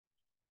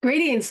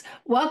Greetings.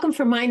 Welcome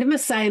for Mind of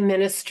Messiah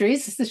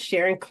Ministries. This is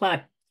Sharon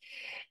Clark.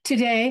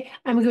 Today,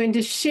 I'm going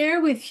to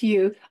share with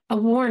you a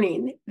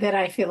warning that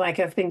I feel like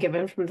I've been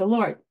given from the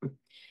Lord.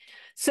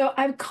 So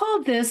I've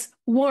called this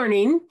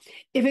warning.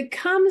 If it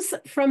comes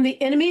from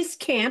the enemy's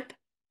camp,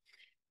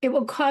 it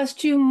will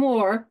cost you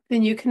more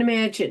than you can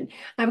imagine.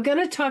 I'm going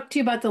to talk to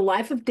you about the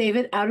life of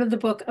David out of the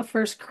book of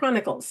First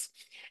Chronicles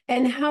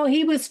and how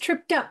he was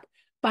tripped up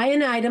by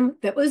an item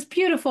that was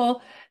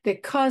beautiful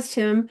that caused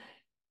him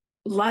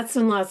lots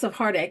and lots of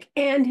heartache,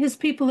 and his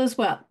people as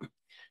well.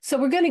 So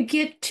we're going to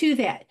get to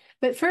that.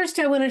 But first,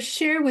 I want to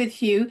share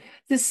with you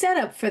the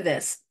setup for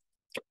this.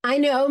 I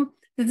know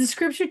that the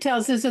scripture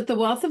tells us that the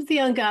wealth of the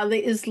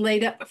ungodly is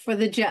laid up for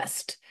the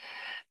just.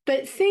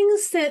 But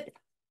things that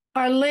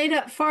are laid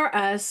up for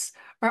us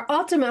are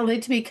ultimately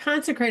to be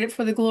consecrated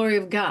for the glory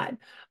of God.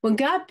 When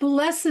God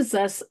blesses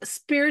us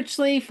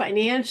spiritually,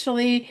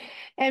 financially,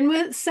 and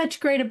with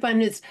such great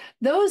abundance,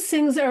 those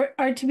things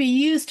are to be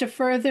used to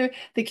further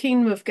the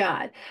kingdom of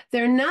God.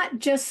 They're not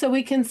just so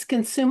we can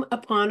consume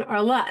upon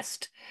our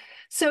lust.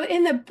 So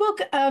in the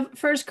book of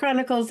First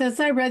Chronicles, as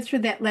I read through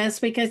that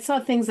last week, I saw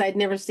things I'd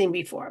never seen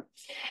before.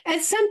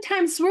 And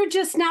sometimes we're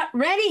just not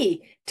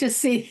ready to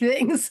see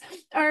things,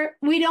 or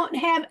we don't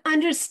have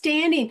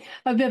understanding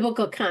of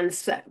biblical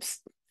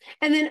concepts.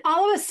 And then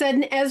all of a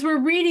sudden, as we're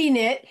reading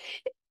it,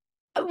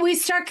 we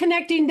start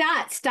connecting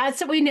dots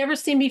that we've never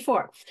seen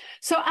before.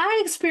 So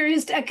I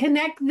experienced a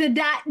connect the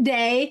dot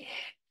day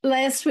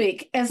last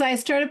week as I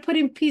started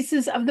putting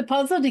pieces of the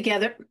puzzle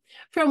together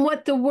from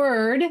what the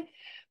word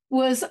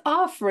was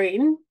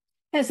offering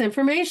as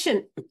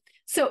information.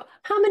 So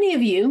how many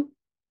of you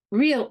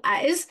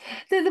realize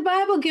that the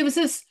Bible gives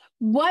us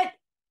what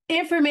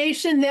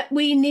information that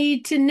we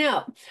need to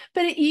know,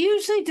 but it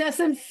usually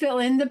doesn't fill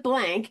in the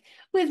blank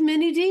with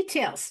many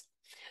details?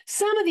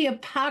 Some of the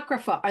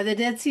Apocrypha, or the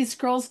Dead Sea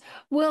Scrolls,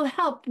 will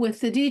help with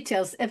the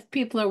details if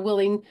people are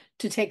willing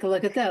to take a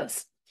look at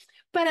those.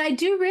 But I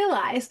do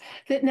realize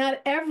that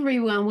not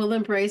everyone will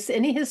embrace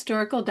any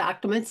historical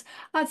documents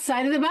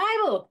outside of the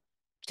Bible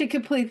to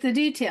complete the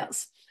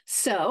details.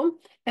 So,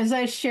 as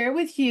I share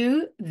with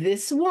you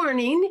this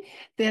warning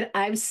that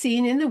I've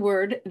seen in the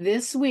Word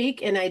this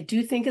week, and I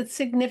do think it's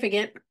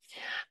significant,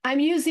 I'm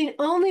using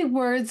only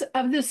words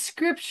of the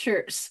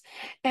scriptures,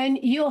 and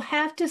you'll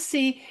have to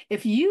see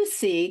if you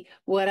see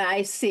what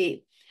I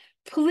see.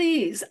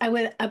 Please, I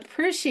would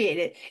appreciate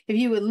it if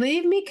you would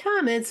leave me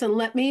comments and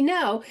let me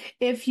know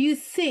if you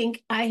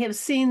think I have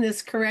seen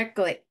this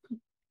correctly.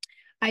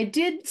 I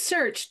did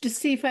search to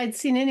see if I'd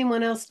seen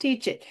anyone else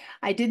teach it.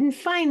 I didn't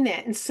find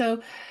that. And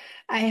so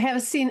I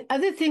have seen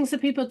other things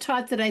that people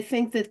taught that I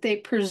think that they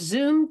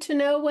presume to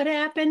know what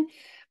happened.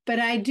 But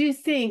I do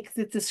think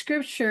that the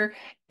scripture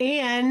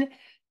and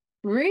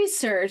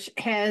research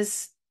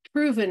has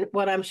proven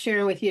what I'm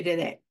sharing with you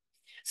today.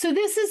 So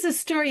this is the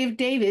story of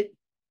David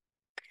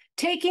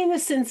taking the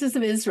census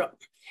of Israel.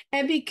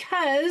 And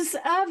because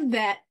of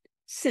that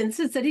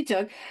census that he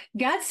took,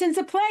 God sends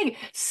a plague.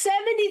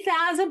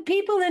 70,000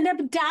 people end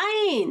up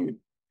dying.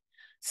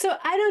 So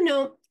I don't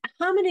know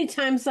how many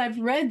times I've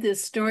read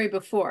this story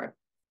before.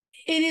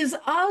 It is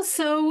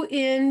also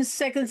in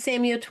 2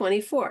 Samuel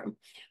 24.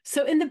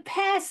 So in the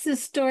past,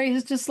 this story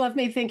has just left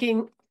me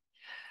thinking,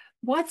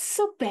 what's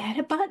so bad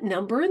about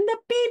numbering the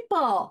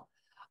people?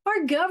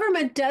 Our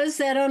government does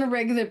that on a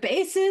regular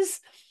basis.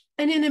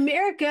 And in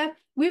America,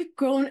 we've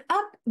grown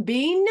up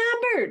being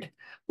numbered.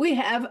 We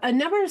have a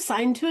number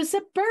assigned to us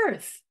at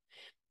birth.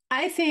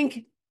 I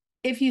think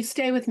if you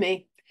stay with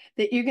me,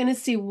 that you're going to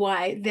see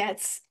why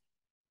that's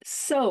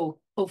so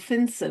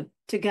offensive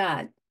to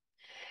God.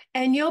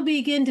 And you'll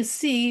begin to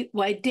see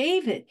why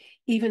David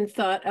even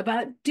thought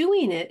about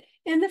doing it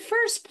in the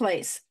first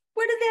place.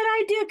 Where did that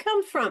idea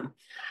come from?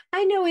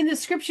 I know in the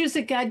scriptures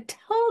that God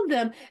told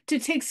them to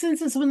take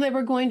census when they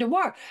were going to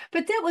war,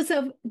 but that was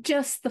of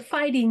just the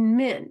fighting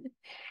men.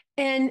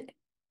 And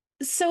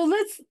so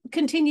let's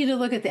continue to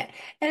look at that.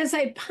 As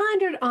I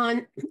pondered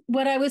on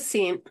what I was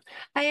seeing,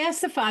 I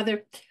asked the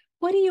Father,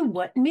 what do you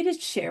want me to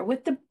share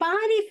with the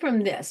body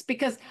from this?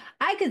 Because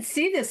I could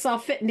see this all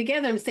fitting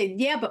together and say,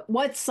 yeah, but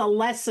what's the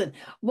lesson?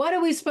 What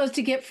are we supposed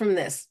to get from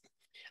this?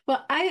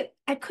 Well, I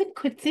couldn't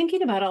quit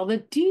thinking about all the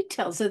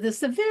details of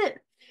this event.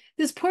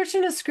 This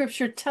portion of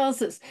scripture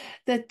tells us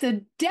that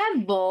the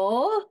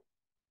devil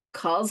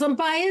calls him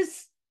by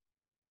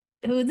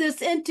who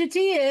this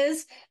entity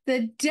is.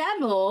 The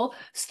devil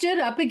stood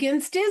up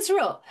against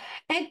Israel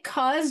and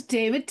caused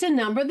David to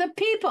number the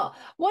people.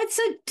 What's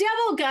the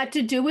devil got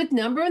to do with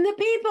numbering the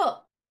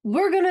people?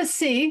 We're going to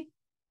see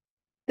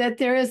that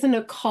there is an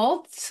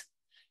occult,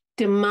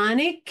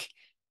 demonic,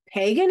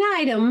 pagan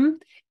item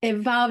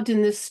involved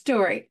in this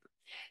story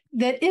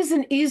that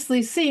isn't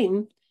easily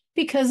seen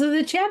because of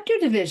the chapter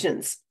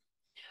divisions.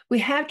 We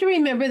have to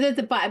remember that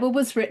the Bible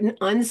was written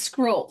on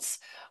scrolls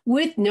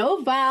with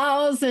no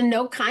vowels and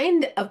no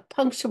kind of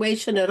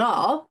punctuation at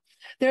all.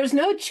 There's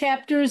no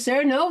chapters, there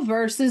are no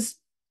verses.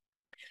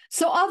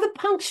 So all the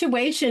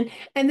punctuation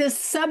and the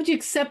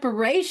subject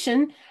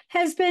separation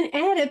has been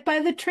added by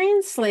the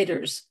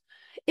translators.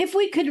 If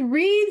we could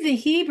read the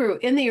Hebrew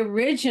in the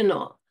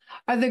original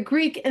or the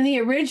Greek in the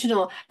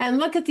original and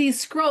look at these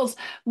scrolls,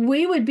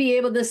 we would be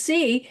able to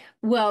see,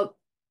 well,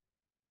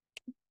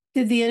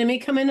 did the enemy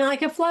come in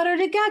like a flood or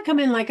did God come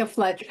in like a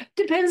flood?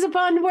 Depends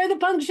upon where the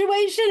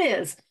punctuation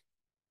is.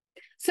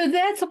 So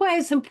that's why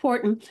it's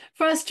important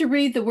for us to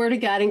read the Word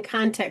of God in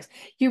context.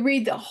 You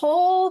read the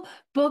whole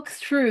book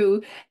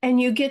through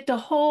and you get the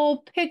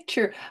whole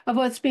picture of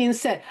what's being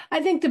said. I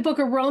think the book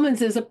of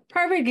Romans is a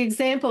perfect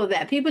example of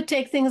that. People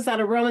take things out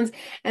of Romans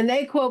and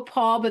they quote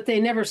Paul, but they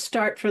never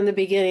start from the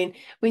beginning.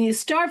 When you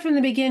start from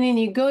the beginning,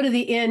 you go to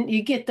the end,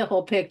 you get the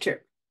whole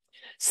picture.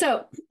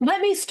 So let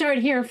me start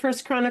here in 1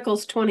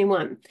 Chronicles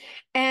 21.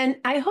 And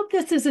I hope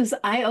this is as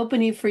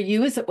eye-opening for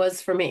you as it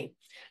was for me.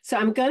 So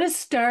I'm going to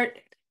start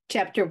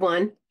chapter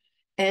 1,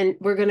 and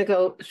we're going to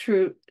go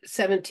through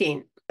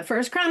 17.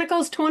 1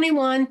 Chronicles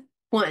 21,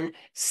 1.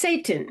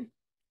 Satan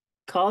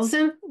calls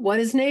him what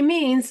his name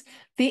means,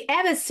 the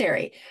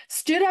adversary,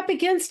 stood up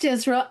against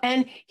Israel,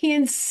 and he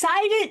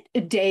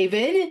incited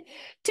David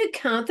to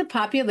count the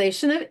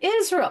population of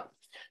Israel.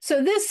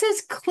 So this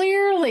is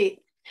clearly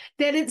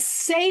that it's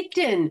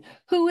Satan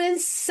who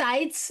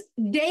incites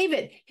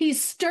David. He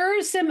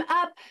stirs him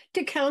up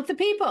to count the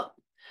people.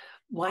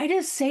 Why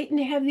does Satan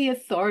have the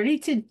authority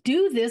to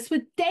do this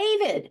with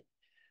David?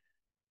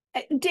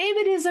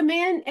 David is a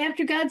man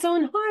after God's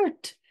own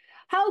heart.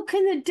 How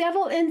can the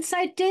devil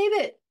incite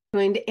David? I'm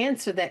going to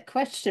answer that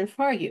question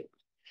for you.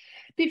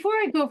 Before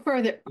I go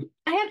further,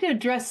 I have to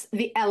address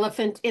the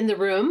elephant in the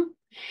room.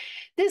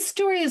 This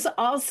story is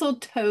also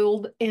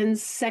told in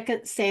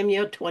 2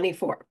 Samuel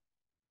 24.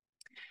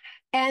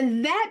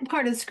 And that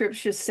part of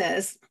scripture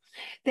says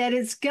that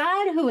it's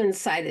God who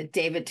incited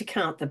David to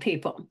count the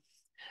people.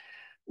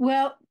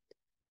 Well,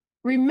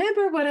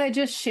 remember what I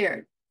just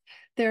shared.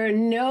 There are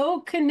no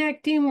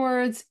connecting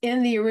words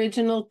in the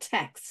original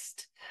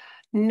text,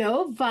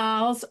 no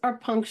vowels or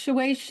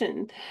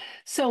punctuation.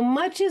 So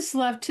much is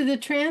left to the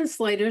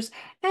translators,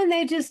 and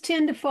they just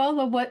tend to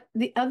follow what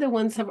the other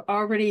ones have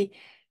already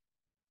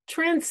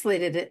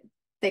translated it.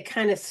 They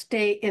kind of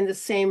stay in the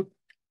same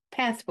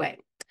pathway.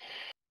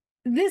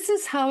 This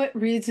is how it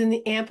reads in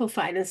the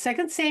Amplified in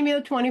 2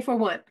 Samuel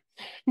 24:1.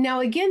 Now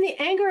again, the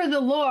anger of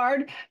the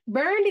Lord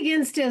burned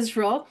against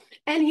Israel,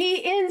 and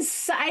he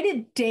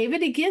incited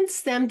David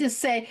against them to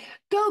say,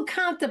 go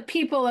count the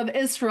people of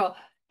Israel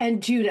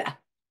and Judah.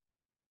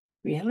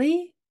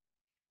 Really?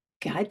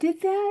 God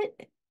did that?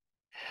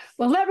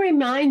 Well, let me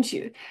remind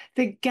you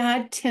that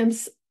God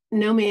tempts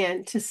no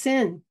man to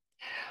sin.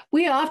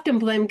 We often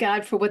blame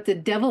God for what the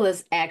devil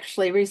is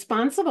actually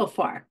responsible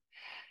for.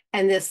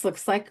 And this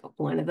looks like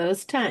one of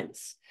those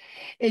times.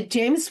 In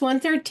James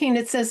 1:13,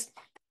 it says,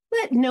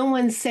 let no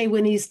one say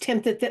when he's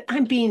tempted that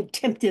I'm being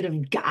tempted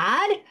of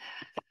God.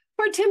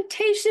 For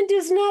temptation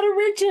does not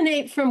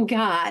originate from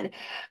God,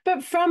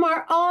 but from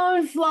our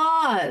own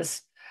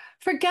flaws.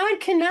 For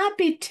God cannot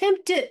be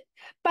tempted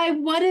by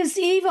what is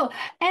evil,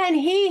 and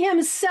he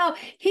himself,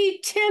 he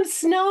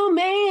tempts no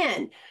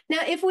man. Now,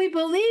 if we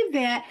believe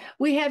that,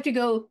 we have to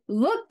go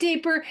look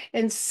deeper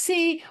and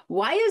see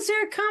why is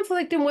there a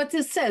conflict in what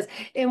this says.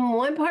 In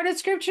one part of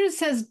scripture, it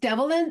says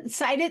devil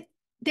incited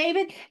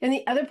David, and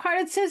the other part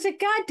it says that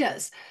God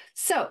does.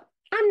 So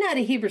I'm not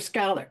a Hebrew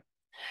scholar,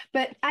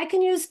 but I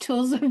can use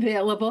tools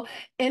available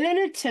in an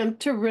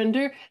attempt to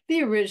render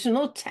the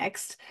original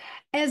text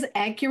as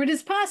accurate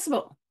as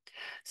possible.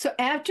 So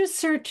after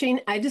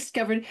searching, I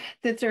discovered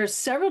that there are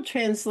several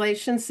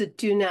translations that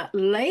do not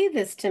lay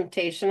this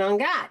temptation on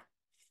God,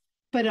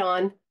 but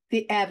on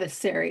the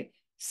adversary,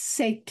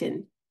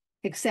 Satan,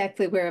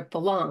 exactly where it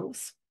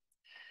belongs.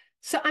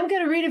 So I'm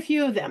going to read a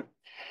few of them.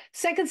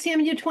 2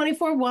 Samuel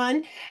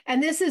 24:1,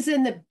 and this is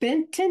in the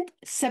Benton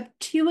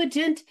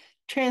Septuagint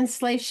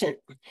translation.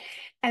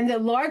 And the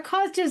Lord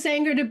caused his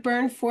anger to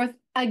burn forth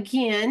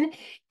again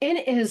in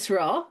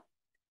Israel,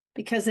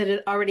 because it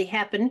had already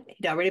happened.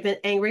 He'd already been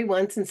angry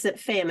once and sent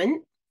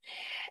famine.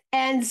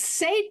 And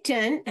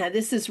Satan, now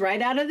this is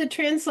right out of the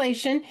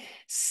translation,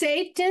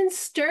 Satan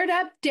stirred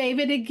up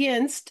David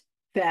against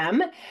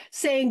them,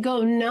 saying,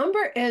 go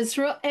number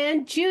Israel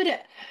and Judah.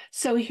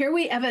 So here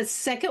we have a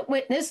second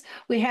witness.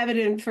 We have it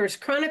in 1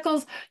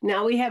 Chronicles.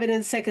 Now we have it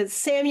in 2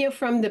 Samuel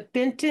from the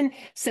Benton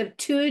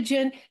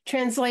Septuagint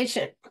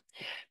translation.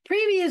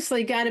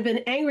 Previously, God had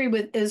been angry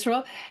with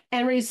Israel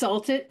and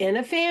resulted in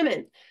a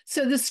famine.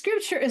 So the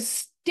scripture is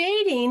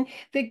stating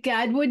that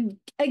God would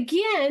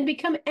again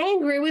become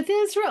angry with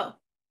Israel.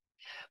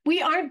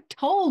 We aren't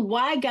told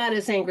why God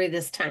is angry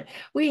this time.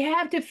 We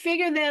have to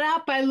figure that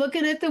out by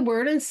looking at the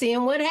word and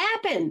seeing what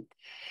happened.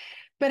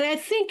 But I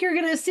think you're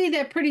going to see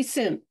that pretty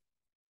soon.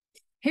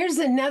 Here's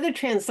another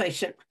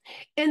translation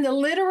in the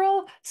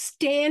literal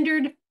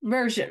standard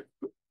version.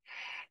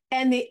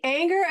 And the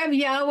anger of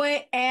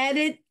Yahweh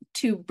added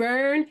to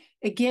burn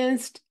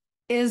against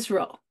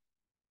Israel.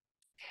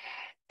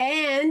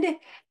 And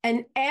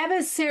an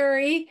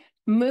adversary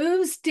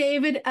moves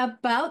David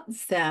about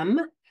them,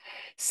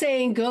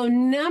 saying, go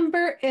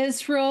number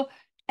Israel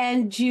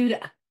and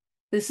Judah.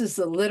 This is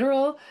the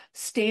literal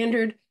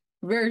standard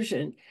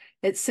version.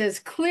 it says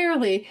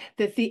clearly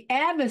that the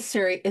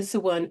adversary is the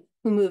one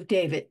who moved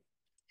David.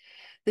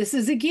 This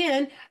is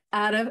again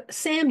out of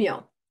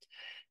Samuel.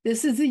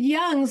 This is the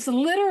Young's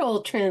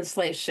literal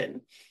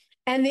translation.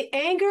 And the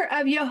anger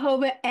of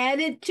Jehovah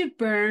added to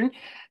burn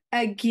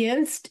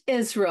against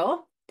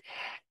Israel,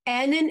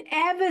 and an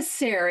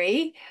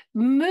adversary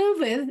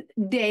moveth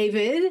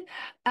David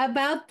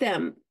about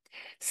them,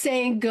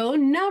 saying, Go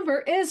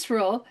number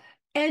Israel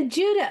and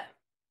Judah.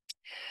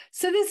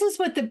 So this is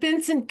what the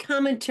Benson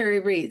commentary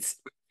reads.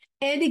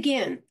 And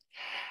again,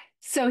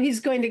 so he's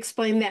going to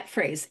explain that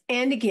phrase.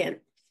 And again,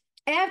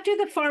 after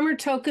the former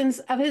tokens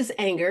of his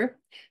anger,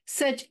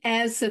 such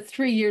as the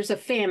 3 years of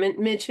famine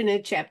mentioned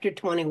in chapter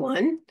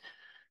 21.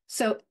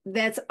 So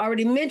that's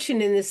already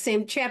mentioned in the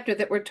same chapter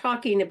that we're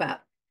talking about.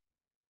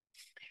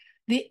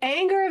 The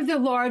anger of the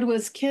Lord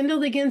was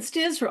kindled against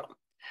Israel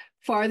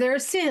for their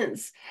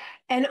sins,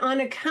 and on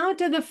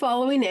account of the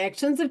following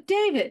actions of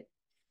David.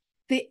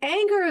 The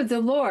anger of the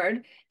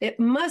Lord, it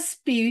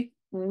must be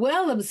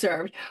well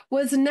observed,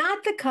 was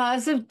not the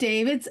cause of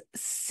David's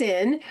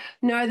sin,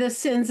 nor the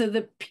sins of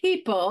the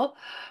people,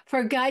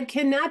 for God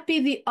cannot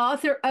be the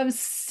author of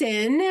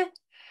sin,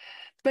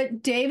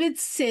 but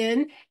David's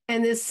sin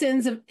and the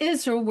sins of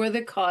Israel were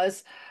the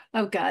cause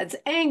of God's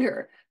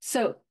anger.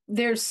 So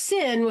their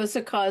sin was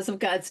the cause of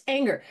God's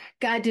anger.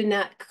 God did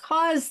not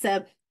cause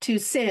them to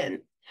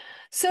sin.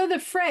 So the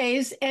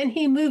phrase, and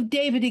he moved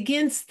David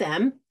against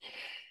them,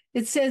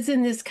 it says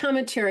in this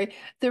commentary,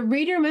 the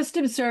reader must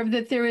observe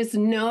that there is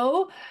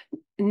no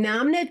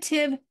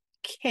nominative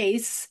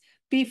case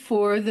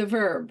before the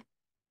verb.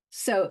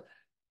 So,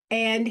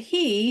 and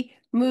he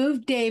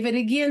moved David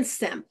against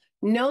them.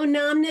 No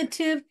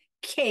nominative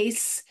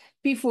case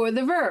before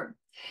the verb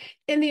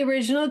in the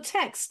original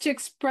text to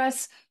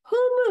express who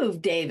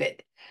moved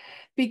David.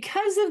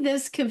 Because of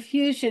this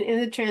confusion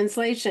in the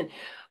translation,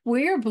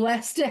 we are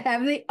blessed to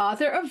have the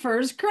author of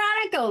First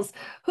Chronicles,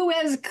 who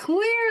has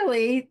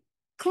clearly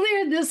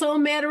cleared this whole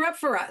matter up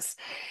for us.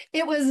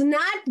 It was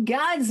not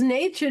God's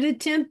nature to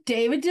tempt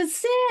David to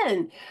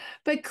sin,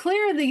 but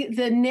clearly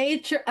the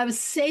nature of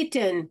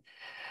Satan.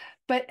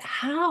 But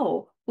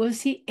how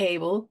was he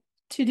able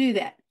to do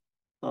that?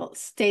 Well,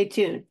 stay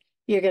tuned.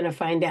 You're going to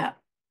find out.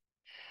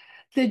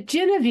 The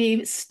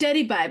Genevieve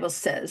Study Bible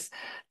says,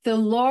 the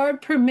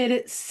Lord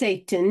permitted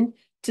Satan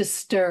to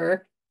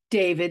stir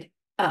David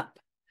up.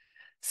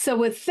 So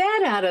with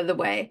that out of the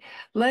way,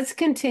 let's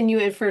continue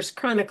in First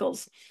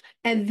Chronicles.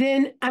 And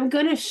then I'm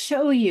going to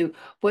show you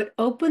what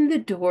opened the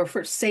door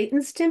for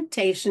Satan's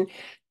temptation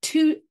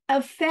to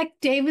affect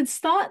David's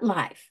thought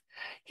life.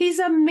 He's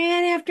a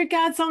man after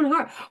God's own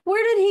heart.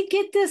 Where did he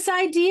get this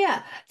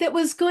idea that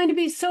was going to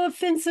be so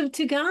offensive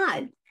to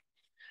God?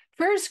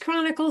 First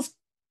Chronicles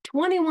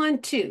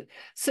 21:2.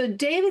 So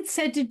David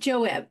said to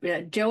Joab,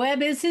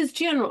 Joab is his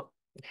general,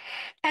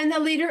 and the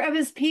leader of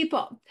his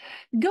people,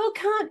 go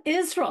count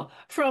Israel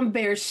from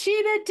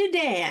Beersheba to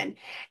Dan,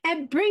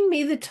 and bring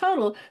me the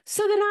total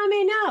so that I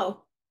may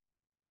know.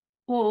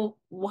 Well,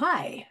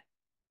 why?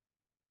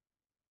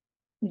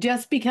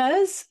 Just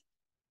because?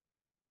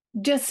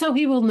 Just so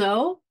he will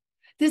know?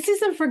 This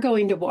isn't for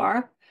going to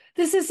war.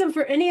 This isn't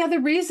for any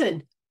other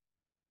reason.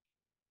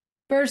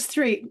 Verse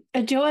 3,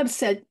 Joab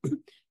said,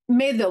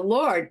 may the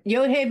Lord,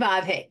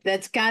 Yod-Heh-Vav-Heh,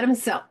 that's God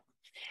himself,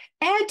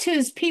 add to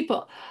his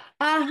people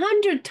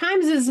 100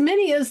 times as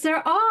many as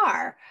there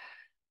are.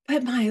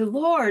 But my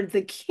Lord,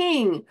 the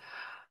king,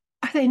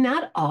 are they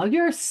not all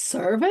your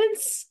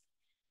servants?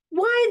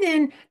 Why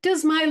then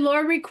does my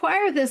Lord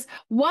require this?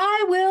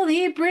 Why will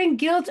he bring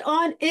guilt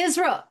on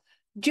Israel?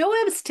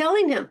 Joab's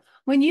telling him,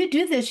 when you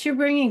do this, you're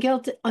bringing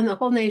guilt on the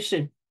whole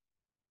nation.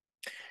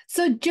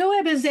 So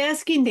Joab is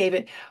asking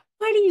David,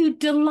 why do you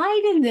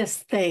delight in this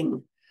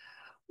thing?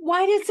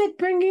 Why does it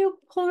bring you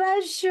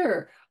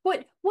pleasure?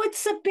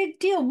 What's the big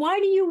deal? Why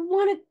do you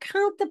want to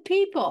count the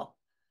people?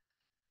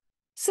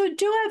 So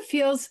Joab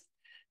feels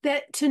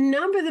that to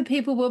number the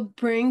people will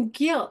bring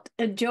guilt,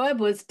 and Joab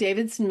was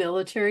David's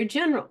military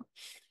general.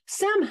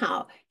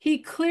 Somehow, he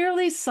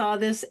clearly saw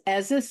this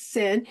as a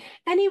sin,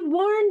 and he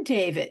warned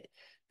David,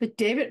 but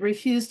David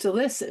refused to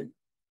listen.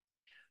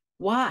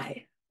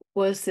 Why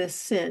was this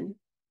sin?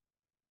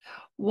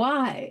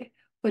 Why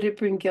would it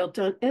bring guilt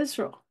on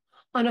Israel,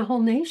 on a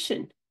whole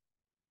nation?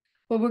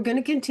 Well, we're going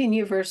to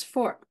continue verse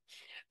 4.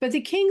 But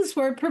the king's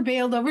word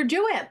prevailed over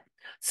Joab.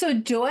 So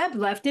Joab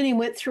left and he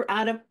went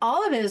throughout of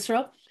all of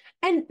Israel,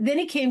 and then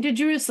he came to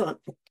Jerusalem.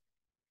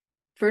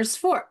 Verse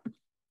 4.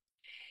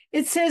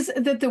 It says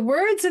that the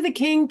words of the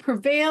king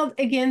prevailed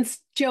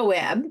against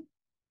Joab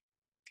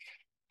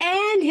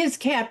and his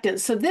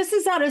captains. So this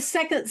is out of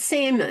 2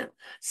 Samuel.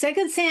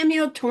 2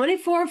 Samuel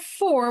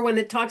 24:4, when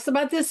it talks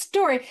about this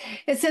story,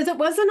 it says it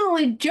wasn't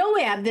only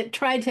Joab that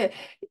tried to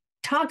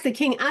talk the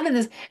king out of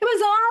this. It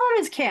was all of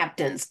his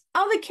captains,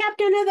 all the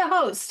captain of the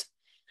host.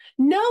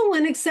 No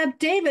one except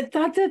David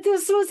thought that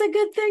this was a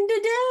good thing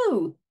to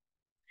do.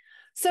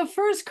 So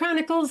First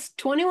Chronicles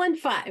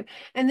 21:5,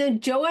 and then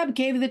Joab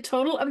gave the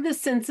total of the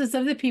census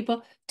of the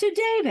people to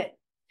David.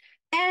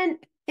 And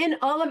In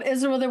all of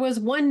Israel, there was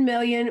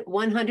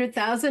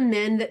 1,100,000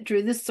 men that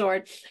drew the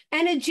sword,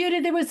 and in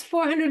Judah, there was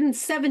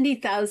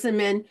 470,000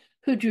 men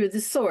who drew the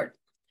sword.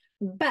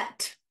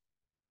 But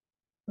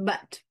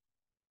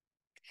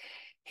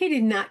he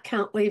did not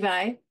count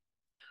Levi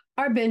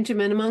or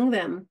Benjamin among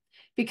them,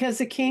 because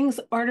the king's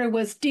order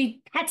was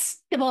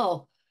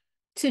detestable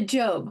to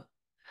Job.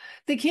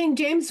 The King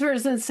James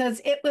Version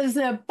says it was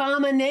an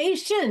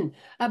abomination,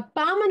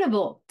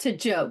 abominable to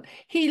Job.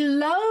 He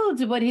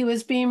loathed what he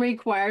was being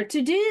required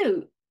to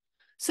do.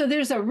 So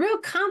there's a real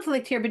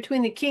conflict here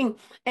between the king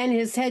and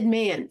his head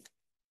man.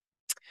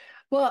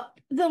 Well,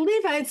 the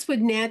Levites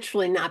would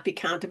naturally not be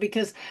counted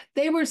because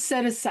they were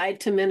set aside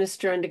to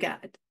minister unto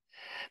God.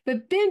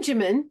 But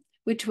Benjamin,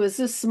 which was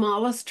the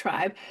smallest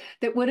tribe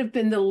that would have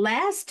been the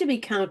last to be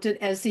counted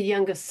as the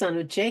youngest son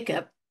of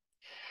Jacob,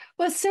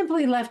 was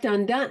simply left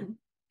undone.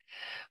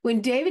 When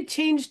David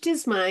changed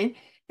his mind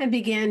and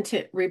began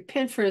to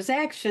repent for his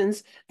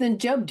actions, then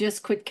Job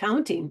just quit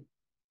counting.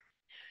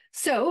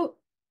 So,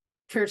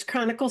 1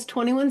 Chronicles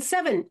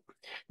 21:7.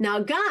 Now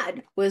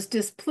God was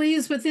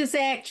displeased with his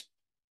act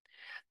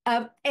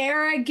of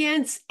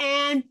arrogance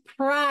and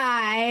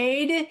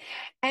pride,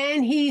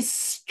 and he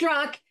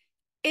struck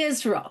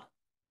Israel.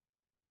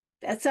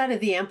 That's out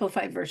of the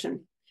Amplified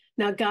Version.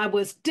 Now God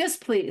was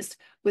displeased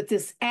with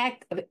this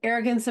act of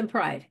arrogance and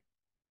pride.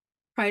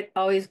 Pride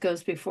always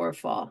goes before a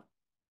fall.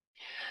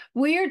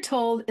 We are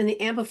told in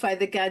the Amplified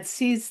that God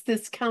sees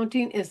this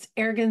counting as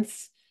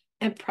arrogance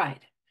and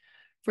pride.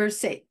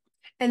 Verse 8.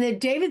 And then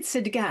David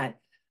said to God,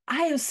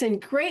 I have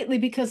sinned greatly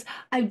because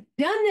I've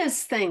done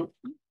this thing.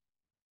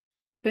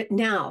 But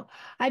now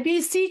I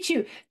beseech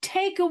you,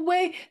 take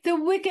away the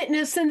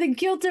wickedness and the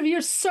guilt of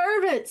your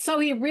servant. So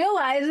he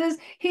realizes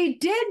he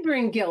did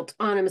bring guilt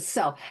on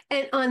himself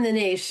and on the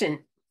nation.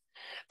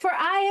 For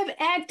I have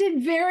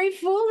acted very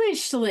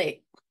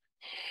foolishly.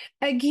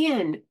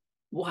 Again,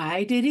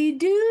 why did he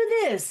do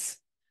this?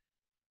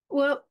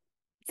 Well,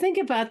 think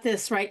about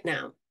this right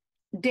now.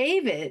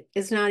 David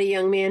is not a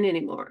young man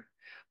anymore.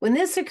 When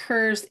this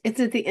occurs, it's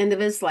at the end of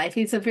his life.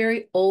 He's a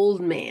very old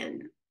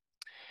man.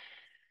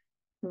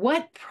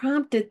 What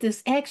prompted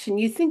this action?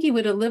 You think he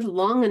would have lived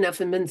long enough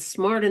and been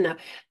smart enough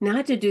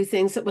not to do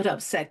things that would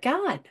upset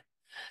God.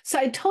 So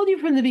I told you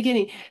from the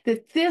beginning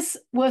that this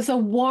was a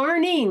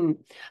warning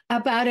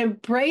about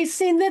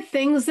embracing the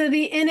things of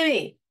the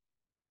enemy.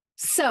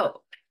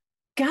 So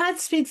God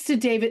speaks to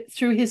David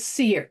through his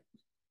seer.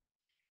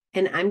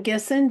 And I'm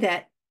guessing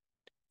that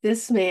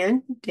this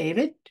man,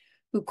 David,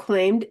 who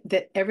claimed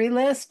that every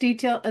last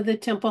detail of the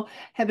temple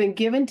had been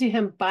given to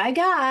him by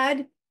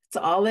God, it's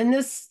all in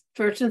this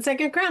 1st and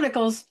 2nd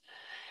Chronicles.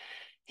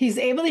 He's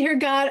able to hear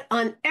God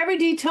on every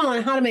detail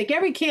on how to make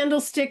every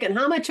candlestick and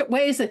how much it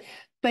weighs,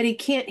 but he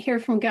can't hear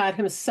from God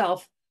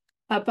himself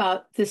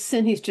about the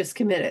sin he's just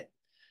committed.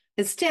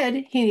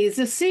 Instead, he needs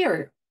a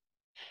seer.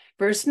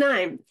 Verse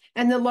 9,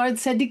 and the Lord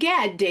said to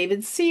Gad,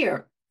 David's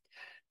seer,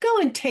 go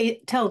and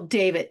tell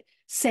David,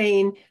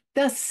 saying,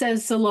 thus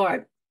says the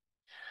Lord,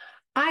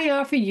 I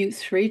offer you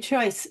 3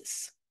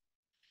 choices.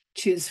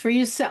 Choose for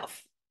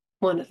yourself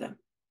one of them,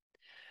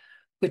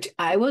 which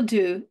I will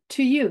do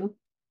to you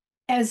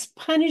as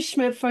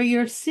punishment for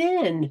your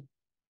sin.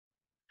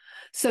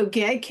 So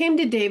Gad came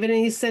to David and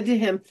he said to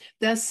him,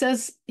 thus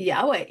says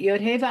Yahweh,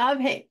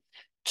 Yod-Heh-Vav-Heh,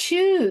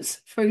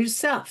 choose for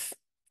yourself.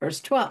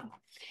 Verse 12,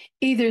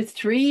 either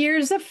 3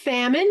 years of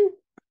famine.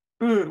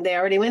 They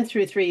already went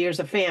through 3 years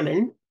of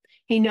famine.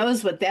 He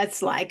knows what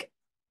that's like.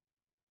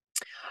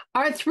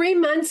 Are 3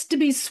 months to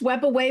be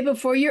swept away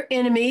before your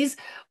enemies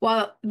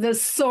while the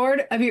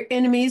sword of your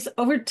enemies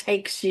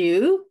overtakes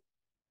you?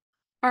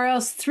 Or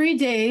else 3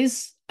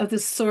 days of the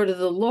sword of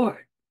the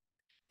Lord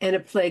and a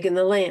plague in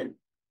the land,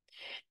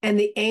 and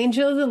the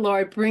angel of the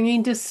Lord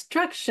bringing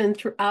destruction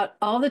throughout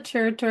all the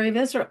territory of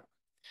Israel.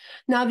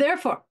 Now,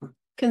 therefore,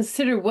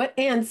 consider what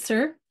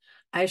answer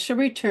I shall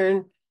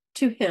return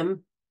to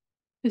him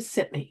who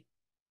sent me.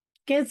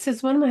 Gad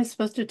says, what am I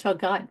supposed to tell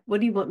God? What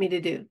do you want me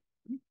to do?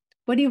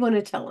 What do you want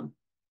to tell him?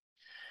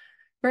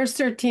 Verse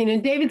 13,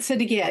 and David said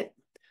to Gad,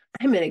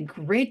 I'm in a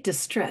great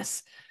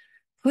distress.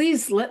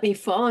 Please let me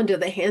fall into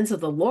the hands of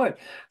the Lord,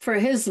 for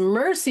his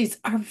mercies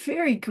are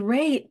very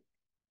great.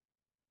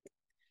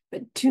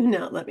 But do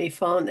not let me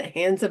fall in the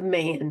hands of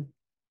man.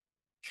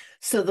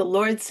 So the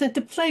Lord sent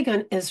a plague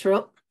on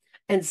Israel,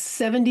 and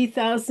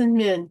 70,000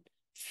 men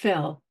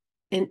fell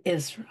in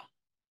Israel.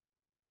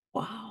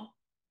 Wow.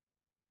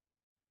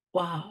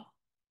 Wow.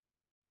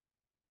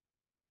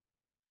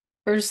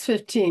 Verse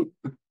 15,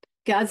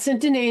 God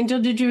sent an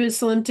angel to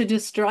Jerusalem to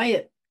destroy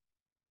it.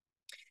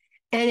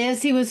 And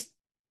as he was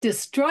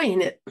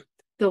destroying it,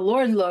 the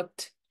Lord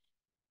looked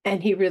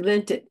and he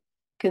relented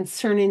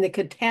concerning the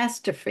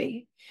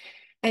catastrophe.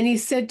 And he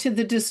said to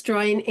the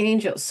destroying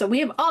angels. So we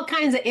have all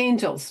kinds of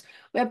angels.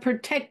 We have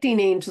protecting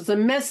angels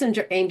and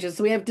messenger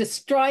angels. We have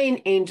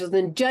destroying angels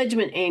and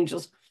judgment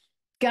angels.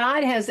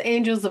 God has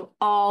angels of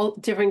all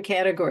different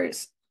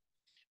categories.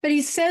 But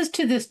he says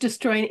to this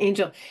destroying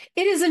angel,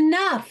 it is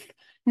enough.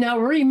 Now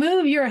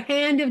remove your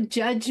hand of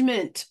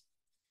judgment.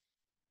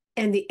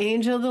 And the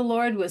angel of the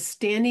Lord was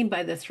standing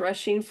by the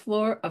threshing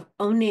floor of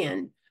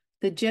Onan,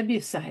 the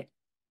Jebusite.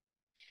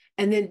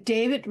 And then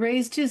David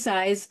raised his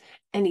eyes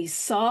and he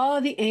saw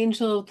the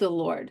angel of the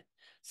Lord.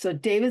 So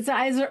David's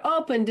eyes are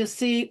open to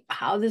see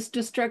how this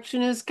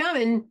destruction is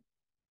coming.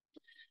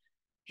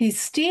 He's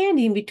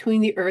standing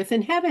between the earth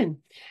and heaven,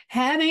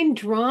 having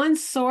drawn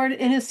sword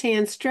in his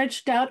hand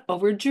stretched out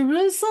over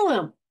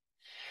Jerusalem.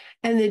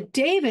 And then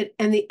David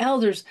and the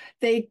elders,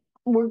 they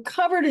were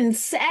covered in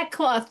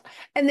sackcloth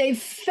and they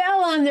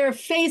fell on their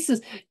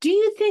faces. Do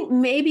you think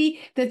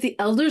maybe that the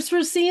elders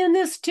were seeing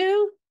this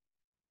too?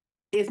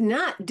 If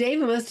not,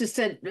 David must have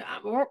said,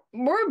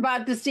 we're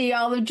about to see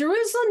all of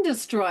Jerusalem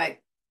destroyed.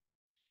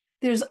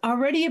 There's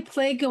already a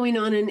plague going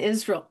on in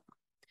Israel,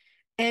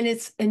 and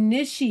it's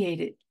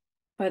initiated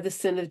by the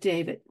sin of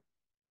David.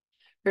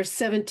 Verse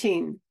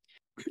 17,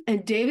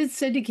 and David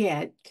said to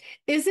Gad,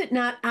 is it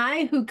not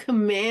I who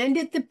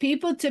commanded the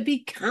people to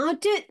be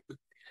counted?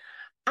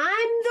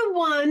 I'm the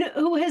one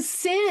who has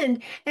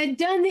sinned and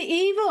done the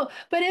evil.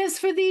 But as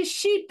for these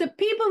sheep, the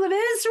people of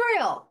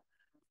Israel,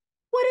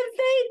 what have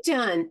they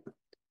done?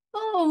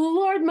 Oh,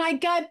 Lord, my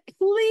God,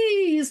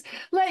 please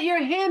let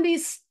your hand be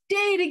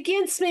stayed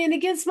against me and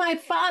against my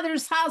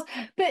father's house,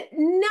 but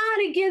not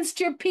against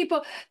your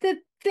people, that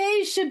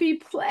they should be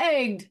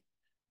plagued.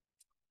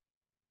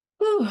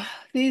 Ooh,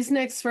 these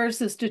next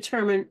verses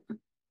determine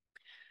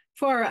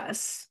for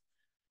us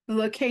the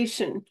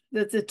location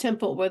that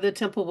where the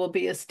temple will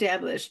be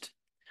established.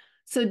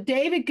 So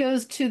David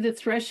goes to the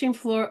threshing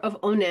floor of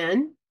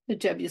Onan, the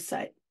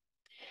Jebusite,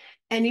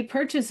 and he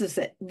purchases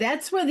it.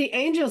 That's where the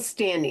angel's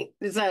standing.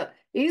 So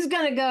he's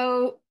going to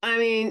go,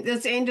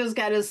 this angel's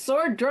got his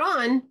sword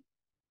drawn,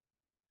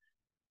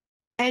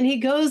 and he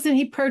goes and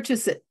he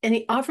purchases it, and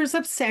he offers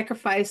up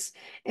sacrifice,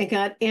 and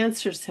God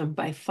answers him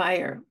by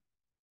fire.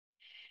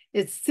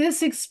 It's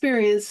this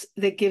experience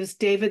that gives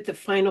David the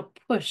final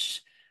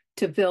push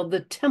to build the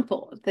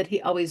temple that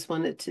he always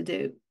wanted to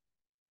do.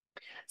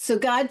 So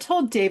God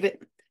told David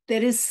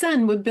that his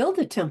son would build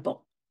a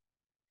temple.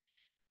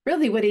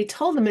 Really, what he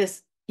told him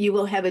is, you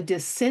will have a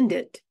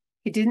descendant.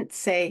 He didn't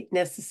say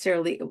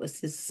necessarily it was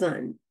his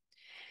son.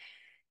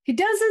 He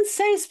doesn't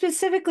say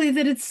specifically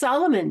that it's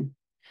Solomon.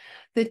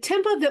 The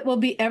temple that will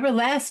be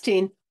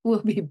everlasting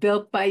will be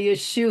built by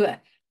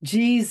Yeshua,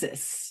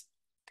 Jesus.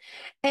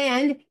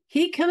 And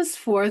he comes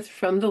forth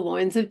from the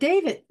loins of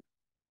David.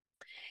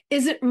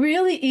 Is it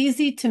really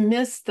easy to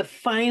miss the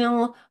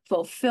final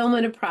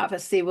fulfillment of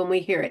prophecy when we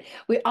hear it?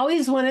 We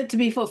always want it to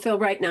be fulfilled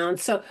right now. And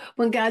so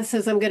when God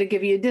says, I'm going to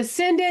give you a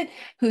descendant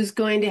who's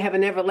going to have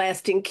an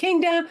everlasting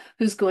kingdom,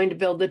 who's going to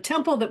build a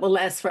temple that will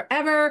last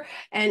forever,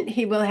 and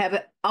he will have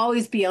it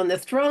always be on the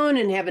throne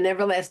and have an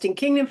everlasting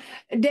kingdom,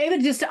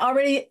 David just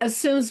already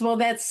assumes, well,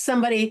 that's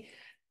somebody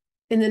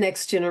in the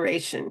next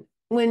generation.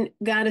 When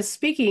God is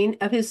speaking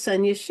of his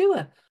son,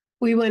 Yeshua,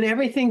 we want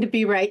everything to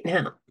be right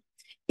now.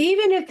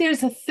 Even if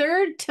there's a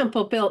third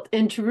temple built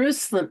in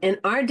Jerusalem in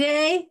our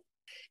day,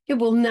 it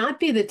will not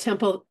be the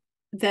temple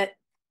that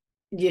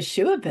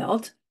Yeshua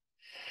built.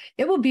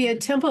 It will be a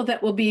temple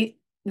that will be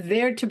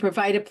there to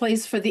provide a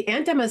place for the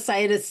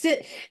anti-Messiah to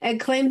sit and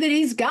claim that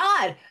he's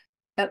God.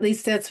 At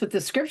least that's what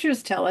the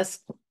scriptures tell us.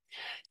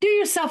 Do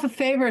yourself a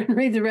favor and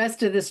read the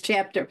rest of this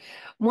chapter.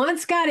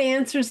 Once God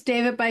answers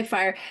David by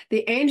fire,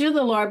 the angel of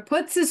the Lord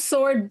puts his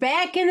sword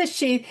back in the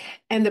sheath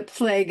and the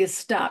plague is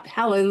stopped.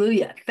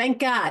 Hallelujah. Thank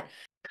God.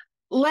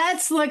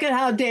 Let's look at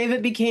how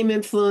David became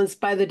influenced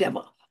by the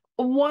devil.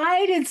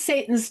 Why did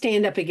Satan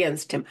stand up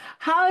against him?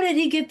 How did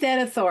he get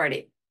that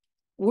authority?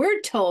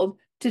 We're told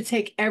to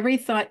take every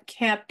thought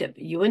captive.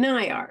 You and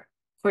I are,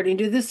 according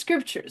to the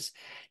scriptures.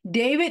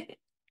 David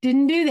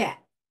didn't do that,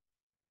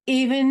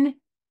 even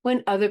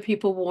when other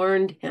people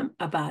warned him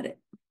about it.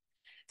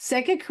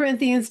 2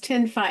 Corinthians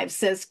 10:5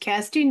 says,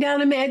 casting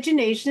down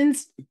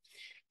imaginations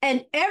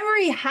and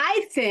every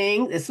high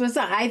thing, this was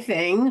a high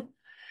thing,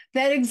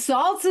 that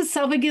exalts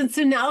itself against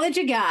the knowledge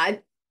of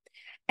God,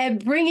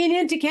 and bringing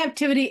into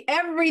captivity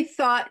every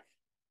thought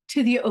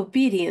to the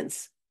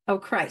obedience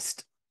of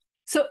Christ.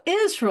 So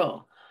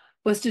Israel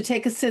was to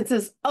take a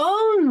census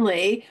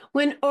only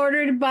when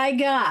ordered by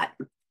God.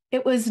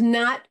 It was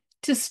not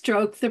to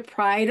stroke the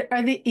pride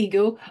or the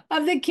ego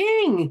of the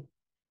king.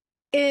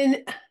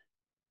 In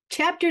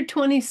chapter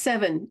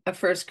 27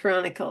 of 1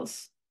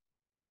 Chronicles,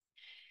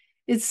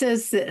 it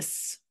says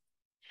this,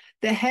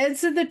 the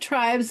heads of the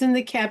tribes and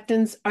the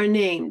captains are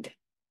named.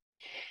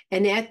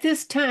 And at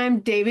this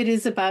time, David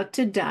is about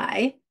to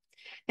die,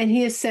 and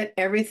he has set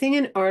everything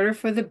in order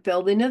for the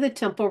building of the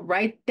temple,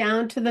 right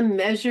down to the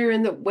measure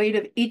and the weight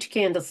of each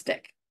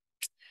candlestick.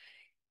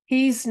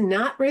 He's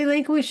not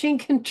relinquishing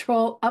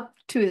control up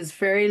to his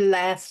very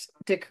last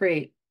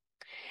decree.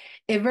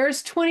 In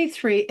verse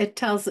 23, it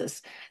tells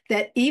us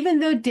that even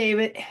though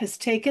David has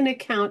taken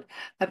account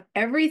of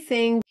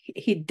everything,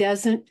 he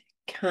doesn't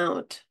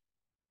count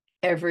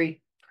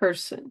every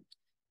person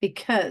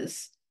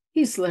because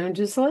he's learned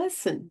his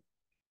lesson.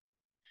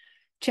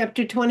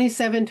 Chapter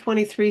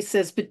 27:23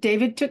 says, but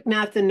David took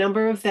not the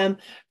number of them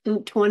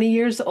from 20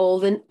 years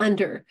old and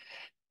under,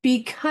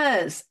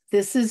 because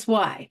This is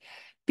why.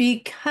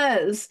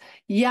 Because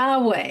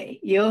Yahweh,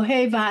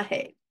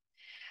 Yohevah,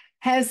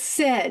 has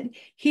said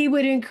he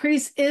would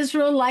increase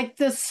Israel like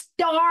the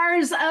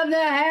stars of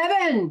the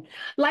heaven,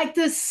 like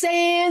the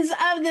sands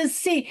of the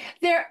sea.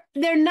 They're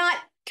not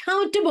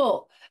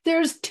countable.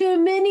 There's too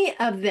many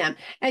of them.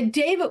 And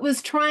David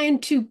was trying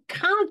to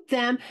count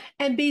them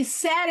and be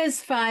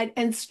satisfied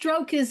and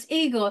stroke his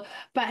ego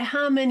by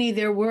how many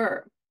there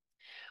were.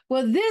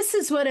 Well, this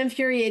is what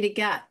infuriated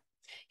God.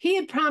 He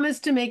had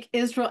promised to make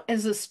Israel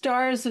as the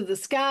stars of the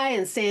sky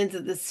and sands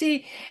of the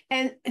sea,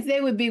 and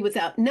they would be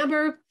without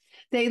number.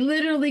 They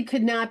literally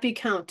could not be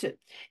counted.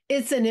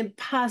 It's an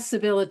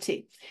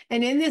impossibility.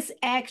 And in this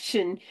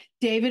action,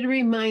 David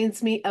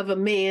reminds me of a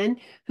man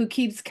who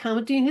keeps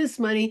counting his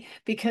money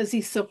because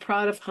he's so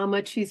proud of how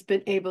much he's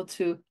been able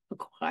to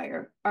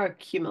acquire or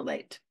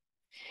accumulate.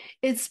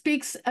 It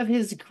speaks of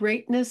his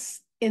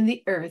greatness in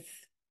the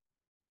earth,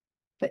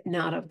 but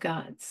not of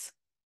God's.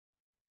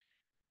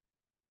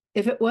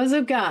 If it was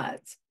of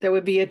God's, there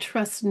would be a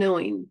trust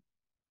knowing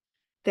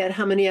that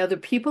how many other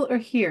people are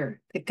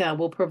here that God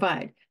will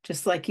provide,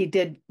 just like he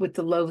did with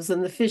the loaves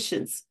and the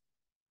fishes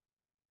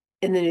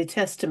in the New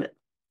Testament.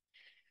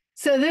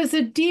 So there's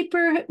a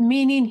deeper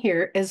meaning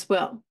here as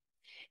well.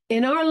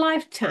 In our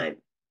lifetime,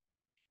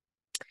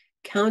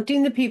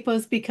 counting the people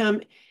has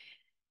become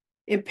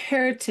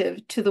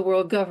imperative to the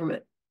world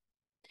government.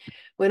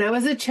 When I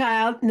was a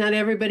child, not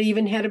everybody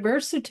even had a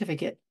birth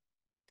certificate.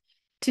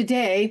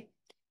 Today,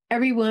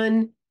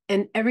 everyone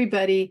and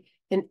everybody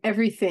and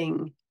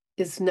everything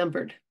is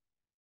numbered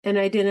and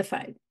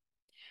identified.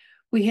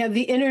 We have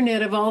the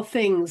internet of all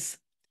things,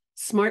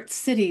 smart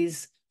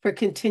cities for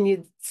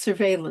continued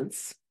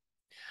surveillance.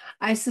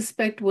 I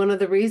suspect one of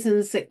the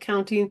reasons that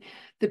counting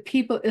the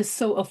people is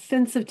so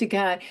offensive to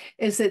God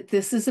is that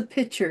this is a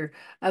picture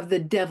of the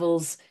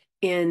devil's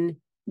end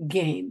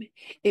game.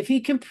 If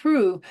he can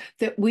prove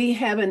that we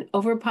have an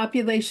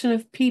overpopulation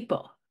of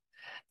people,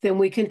 then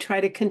we can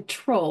try to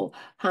control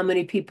how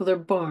many people are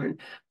born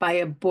by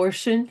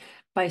abortion,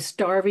 by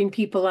starving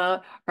people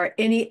out, or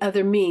any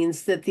other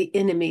means that the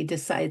enemy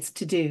decides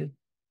to do.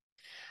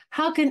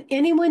 How can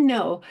anyone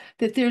know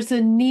that there's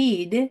a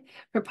need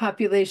for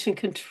population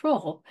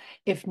control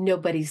if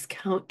nobody's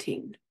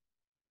counting?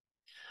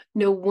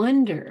 No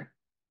wonder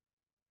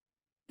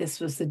this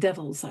was the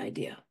devil's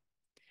idea.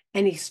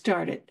 And he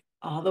started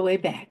all the way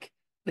back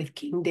with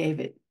King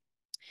David.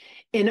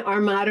 In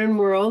our modern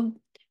world,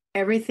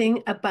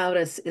 everything about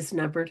us is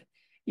numbered.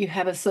 You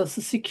have a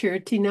social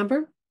security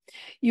number.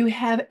 You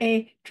have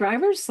a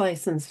driver's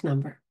license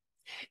number.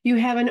 You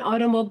have an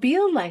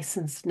automobile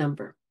license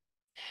number.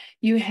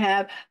 You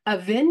have a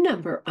VIN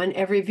number on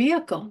every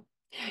vehicle.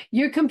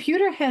 Your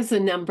computer has a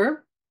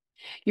number.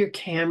 Your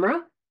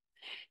camera,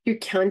 your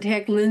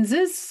contact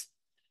lenses,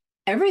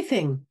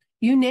 everything.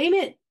 You name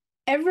it,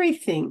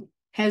 everything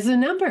has a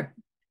number.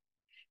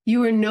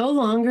 You are no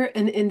longer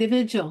an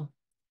individual.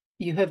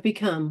 You have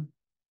become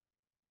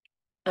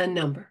a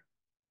number.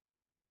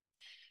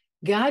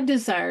 God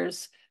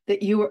desires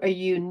that you are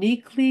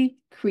uniquely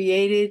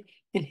created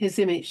in his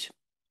image,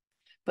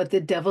 but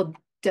the devil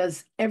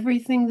does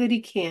everything that he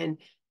can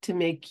to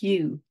make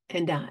you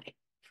and I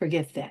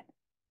forget that.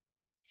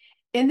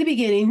 In the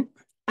beginning,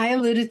 I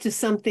alluded to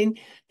something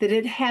that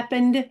had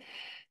happened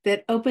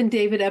that opened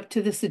David up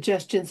to the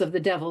suggestions of the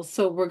devil,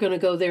 so we're going to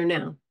go there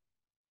now.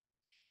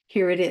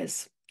 Here it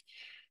is.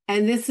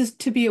 And this is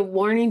to be a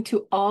warning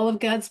to all of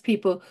God's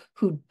people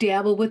who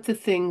dabble with the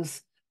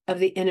things of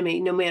the enemy,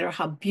 no matter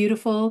how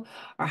beautiful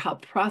or how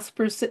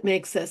prosperous it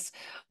makes us.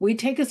 We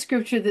take a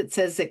scripture that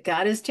says that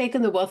God has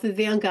taken the wealth of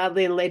the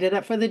ungodly and laid it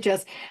up for the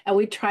just, and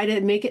we try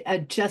to make it a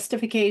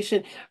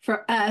justification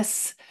for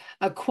us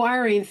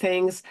acquiring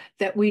things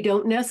that we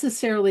don't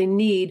necessarily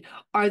need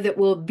or that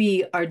will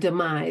be our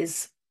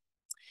demise.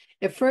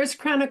 In 1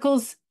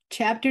 Chronicles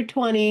chapter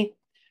 20,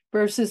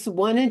 verses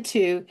 1 and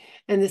 2,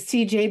 and the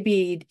C.J.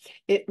 Bede,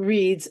 it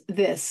reads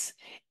this.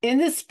 In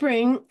the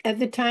spring, at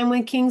the time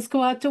when kings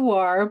go out to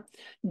war,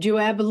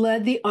 Joab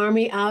led the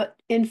army out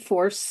in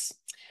force,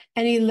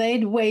 and he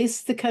laid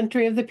waste the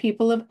country of the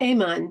people of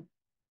Ammon.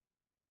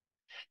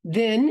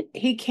 Then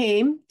he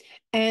came,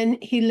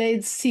 and he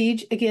laid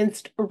siege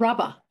against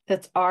Rabbah.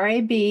 That's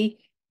Rabah.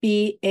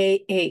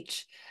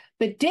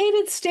 But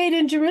David stayed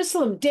in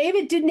Jerusalem.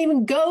 David didn't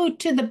even go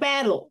to the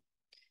battle.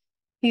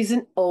 He's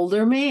an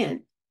older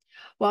man.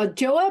 While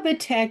Joab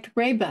attacked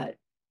Rabbah,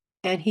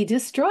 and he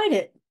destroyed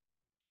it.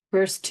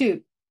 Verse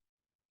 2.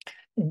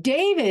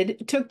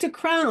 David took the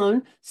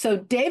crown, so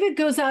David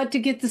goes out to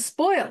get the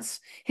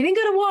spoils. He didn't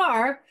go to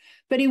war,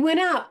 but he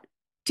went out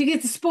to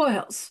get the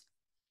spoils.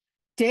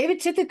 David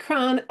took the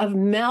crown of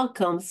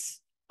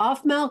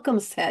off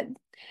Malcolm's head,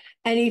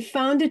 and he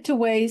found it to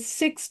weigh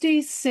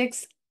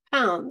 66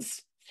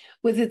 pounds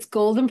with its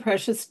gold and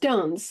precious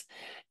stones,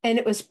 and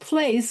it was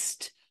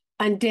placed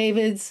on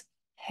David's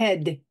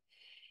head.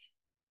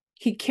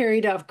 He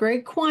carried off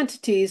great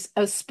quantities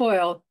of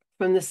spoil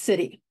from the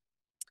city.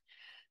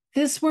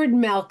 This word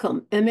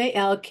Malcolm,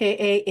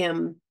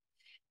 Malkam,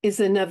 is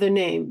another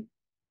name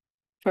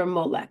for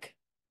Molech.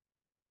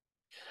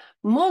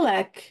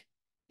 Molech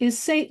is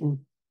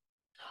Satan.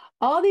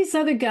 All these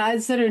other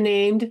gods that are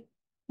named,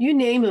 you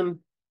name them,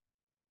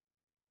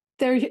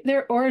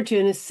 their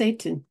origin is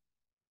Satan.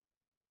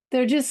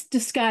 They're just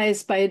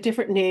disguised by a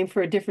different name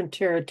for a different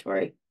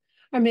territory,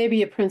 or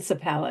maybe a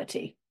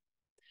principality.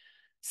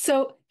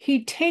 So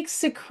he takes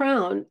the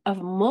crown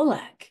of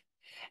Molech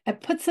and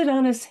puts it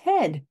on his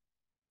head.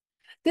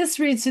 This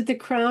reads that the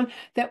crown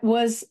that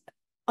was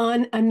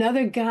on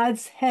another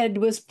god's head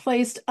was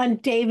placed on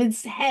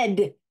David's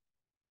head.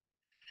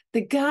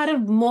 The god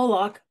of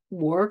Moloch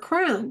wore a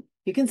crown.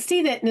 You can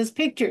see that in his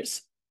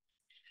pictures.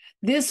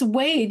 This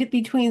weighed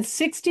between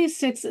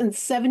 66 and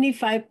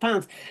 75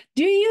 pounds.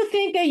 Do you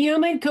think a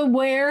human could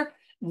wear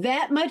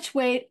that much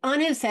weight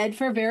on his head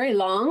for very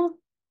long?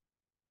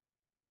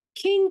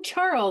 King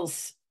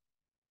Charles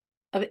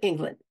of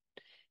England,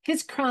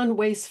 his crown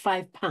weighs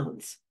 5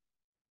 pounds.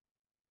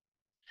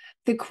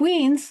 The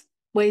Queen's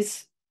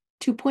weighs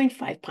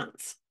 2.5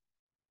 pounds.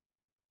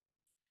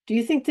 Do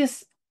you think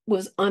this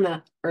was on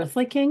an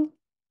earthly king?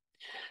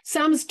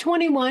 Psalms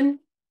 21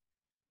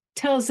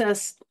 tells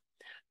us,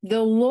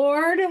 the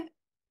Lord,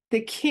 the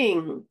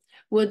King,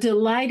 will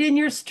delight in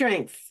your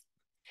strength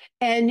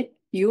and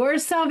your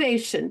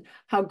salvation.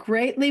 How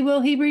greatly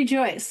will he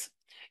rejoice?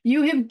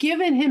 You have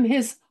given him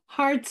his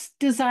heart's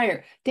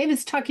desire.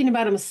 David's talking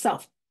about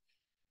himself.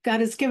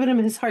 God has given him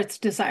his heart's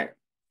desire.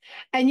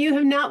 And you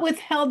have not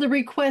withheld the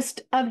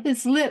request of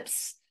his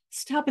lips.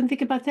 Stop and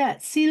think about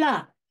that.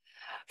 Selah.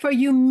 For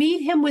you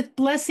meet him with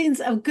blessings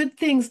of good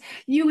things.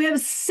 You have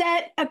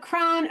set a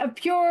crown of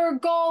pure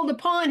gold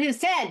upon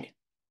his head.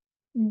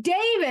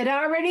 David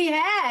already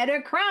had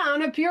a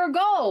crown of pure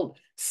gold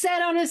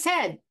set on his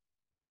head.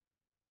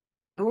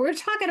 And we're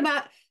talking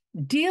about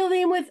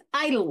dealing with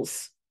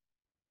idols,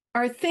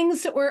 or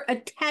things that were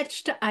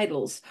attached to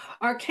idols,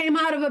 or came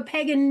out of a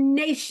pagan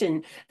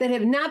nation that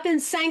have not been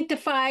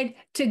sanctified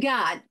to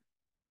God.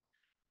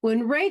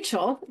 When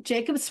Rachel,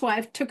 Jacob's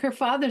wife, took her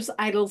father's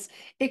idols,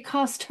 it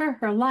cost her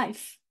her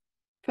life,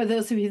 for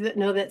those of you that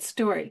know that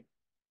story.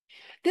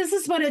 This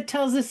is what it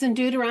tells us in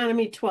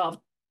Deuteronomy 12,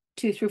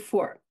 2 through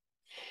 4.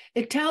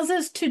 It tells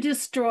us to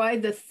destroy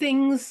the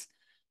things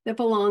that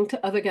belong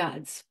to other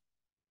gods.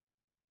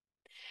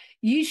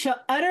 Ye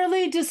shall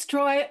utterly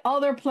destroy all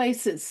their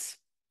places,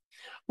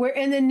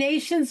 wherein the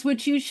nations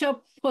which you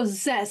shall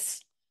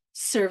possess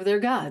serve their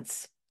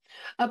gods,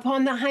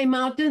 upon the high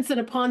mountains and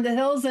upon the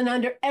hills and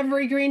under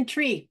every green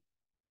tree.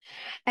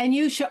 And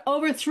you shall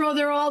overthrow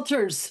their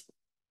altars,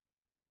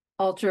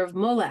 altar of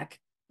Molech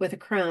with a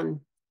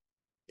crown,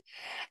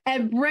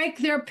 and break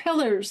their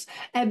pillars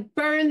and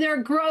burn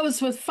their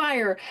groves with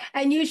fire.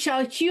 And you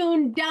shall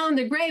hew down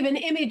the graven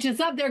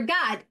images of their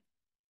God.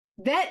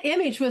 That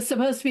image was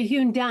supposed to be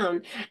hewn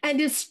down, and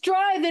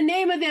destroy the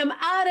name of them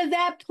out of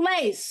that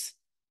place.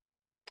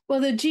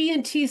 Well, the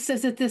G&T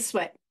says it this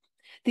way.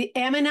 The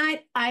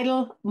Ammonite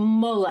idol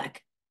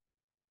Molech,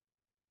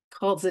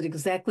 calls it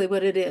exactly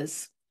what it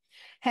is,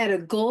 had a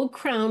gold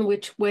crown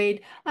which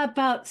weighed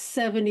about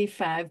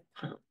 75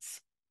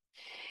 pounds.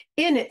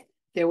 In it,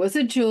 there was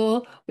a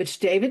jewel which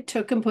David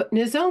took and put in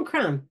his own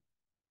crown.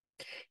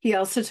 He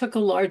also took a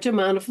large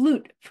amount of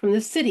loot from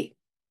the city.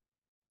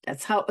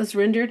 That's how it was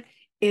rendered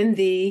in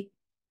the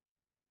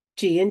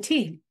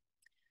G&T.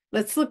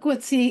 Let's look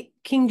what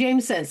King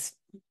James says.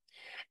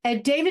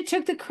 And David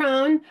took the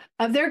crown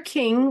of their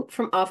king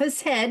from off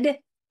his head,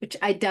 which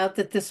I doubt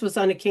that this was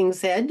on a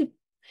king's head,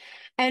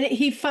 and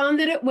he found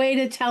that it weighed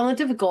a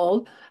talent of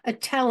gold. A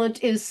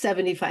talent is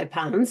 75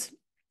 pounds.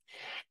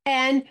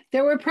 And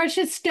there were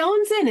precious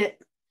stones in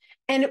it,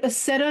 and it was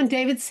set on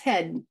David's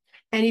head.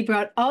 And he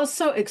brought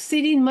also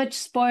exceeding much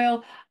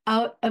spoil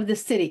out of the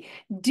city.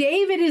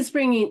 David is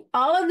bringing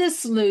all of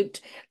this loot,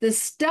 the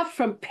stuff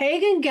from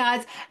pagan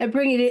gods, and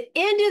bringing it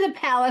into the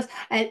palace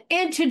and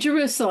into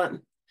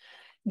Jerusalem.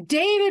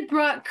 David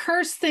brought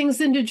cursed things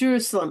into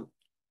Jerusalem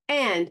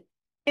and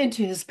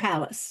into his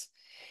palace.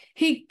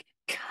 He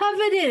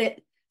coveted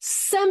it,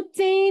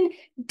 something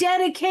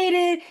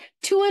dedicated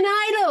to an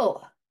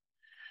idol.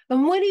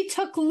 And when he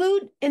took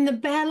loot in the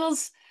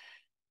battles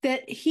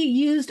that he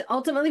used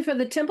ultimately for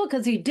the temple,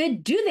 because he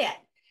did do that,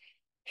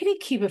 he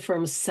didn't keep it for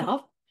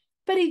himself,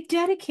 but he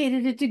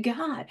dedicated it to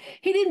God.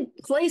 He didn't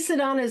place it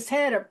on his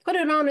head or put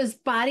it on his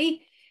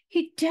body.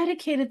 He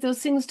dedicated those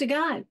things to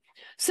God.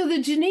 So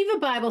the Geneva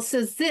Bible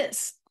says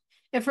this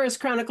in 1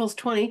 Chronicles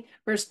 20,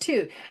 verse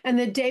 2. And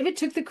then David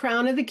took the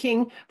crown of the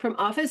king from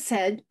off his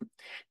head,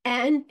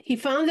 and he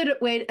found that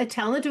it weighed a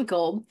talent of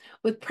gold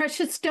with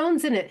precious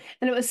stones in it,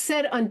 and it was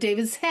set on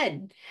David's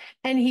head.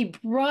 And he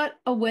brought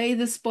away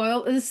the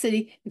spoil of the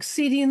city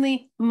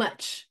exceedingly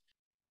much.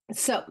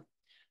 So,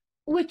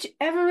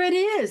 whichever it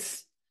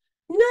is,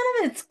 none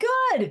of it's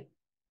good.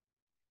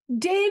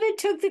 David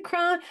took the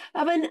crown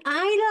of an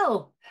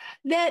idol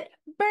that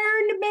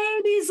burned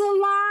babies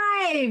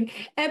alive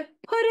and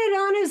put it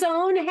on his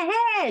own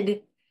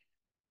head.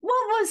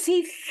 What was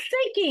he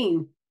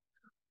thinking?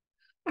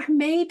 Or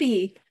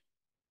maybe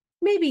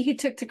he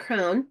took the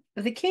crown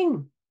of the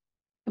king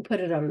and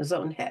put it on his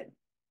own head.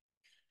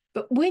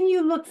 But when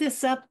you look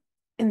this up,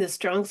 In the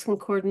Strong's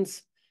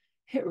Concordance,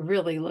 it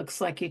really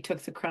looks like he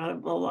took the crown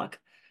of Moloch,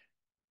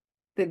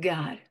 the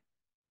god,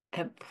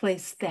 and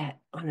placed that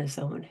on his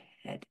own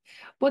head.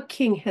 What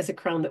king has a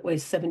crown that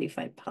weighs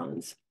 75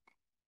 pounds?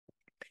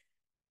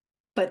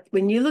 But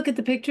when you look at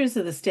the pictures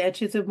of the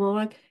statues of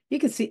Moloch, you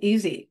can see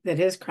easy that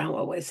his crown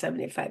will weigh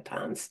 75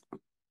 pounds.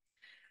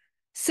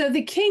 So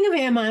the king of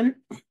Ammon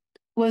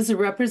was a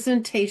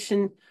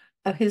representation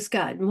of his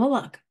god,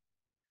 Moloch.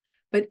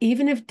 But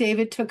even if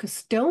David took a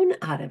stone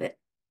out of it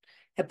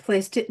and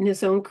placed it in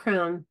his own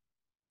crown,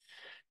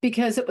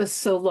 because it was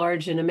so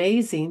large and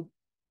amazing,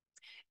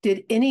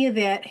 did any of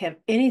that have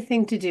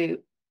anything to do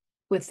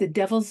with the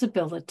devil's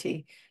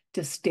ability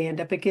to stand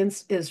up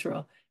against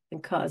Israel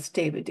and cause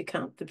David to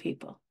count the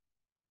people?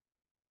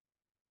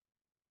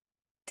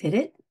 Did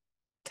it?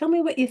 Tell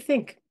me what you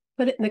think.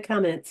 Put it in the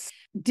comments.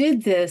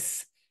 Did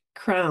this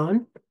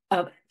crown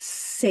of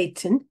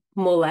Satan,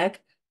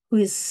 Molech, who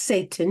is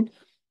Satan,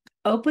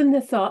 open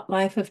the thought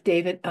life of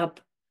David up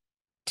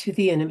to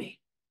the enemy?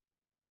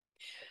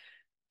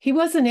 He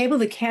wasn't able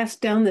to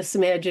cast down this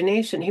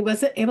imagination. He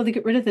wasn't able to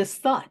get rid of this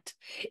thought.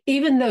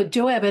 Even though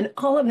Joab and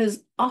all of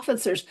his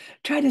officers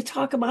tried to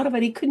talk him out of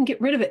it, he couldn't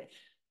get rid of it.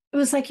 It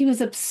was like he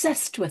was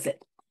obsessed with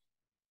it.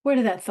 Where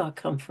did that thought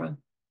come from?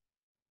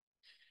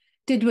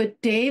 Did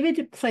what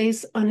David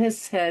placed on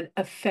his head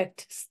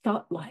affect his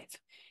thought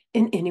life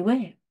in any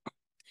way?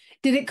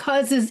 Did it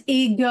cause his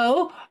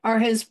ego or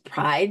his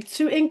pride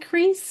to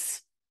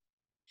increase?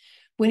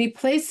 When he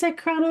placed that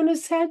crown on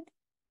his head,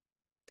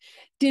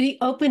 did he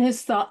open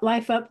his thought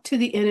life up to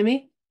the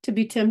enemy to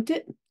be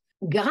tempted?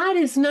 God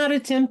is not a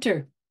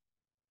tempter,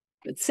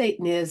 but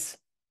Satan is.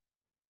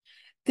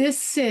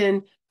 This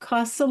sin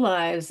cost the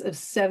lives of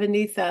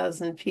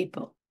 70,000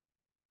 people.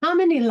 How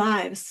many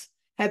lives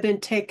have been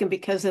taken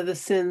because of the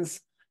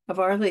sins of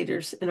our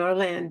leaders in our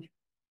land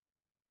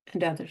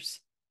and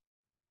others?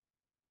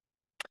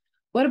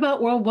 What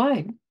about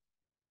worldwide?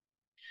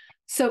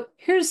 So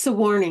here's the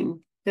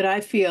warning that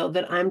I feel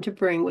that I'm to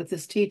bring with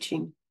this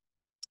teaching.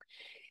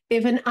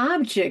 If an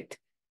object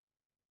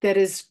that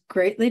is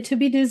greatly to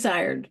be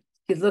desired,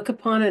 you look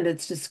upon it,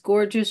 it's just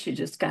gorgeous, you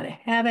just got to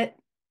have it.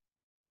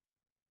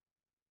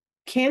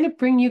 Can it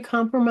bring you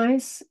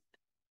compromise?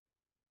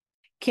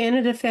 Can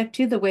it affect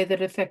you the way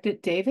that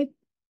affected David?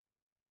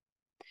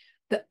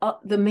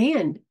 The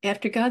man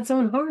after God's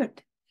own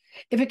heart.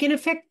 If it can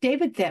affect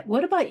David that,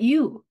 what about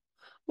you?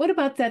 What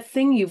about that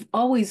thing you've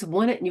always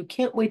wanted and you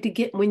can't wait to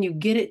get, and when you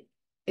get it,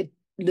 it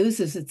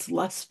loses its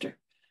luster?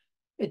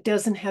 It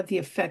doesn't have the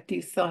effect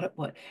you thought it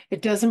would.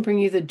 It doesn't bring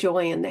you the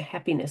joy and the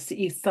happiness that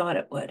you thought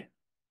it would.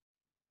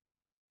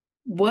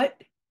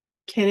 What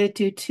can it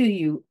do to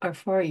you or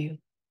for you?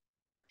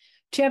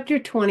 Chapter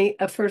 20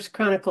 of 1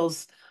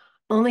 Chronicles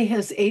only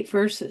has 8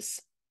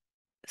 verses.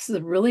 This is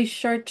a really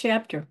short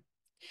chapter.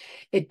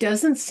 It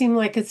doesn't seem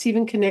like it's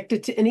even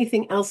connected to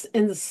anything else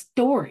in the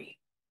story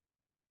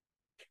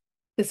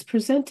that's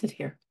presented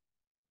here.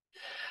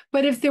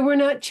 But if there were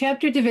not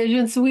chapter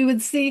divisions, we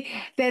would see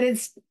that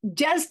it's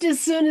just as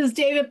soon as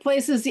David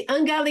places the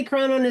ungodly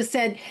crown on his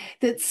head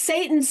that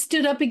Satan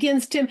stood up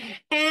against him,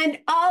 and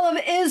all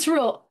of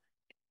Israel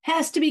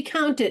has to be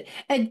counted.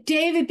 And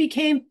David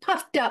became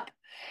puffed up.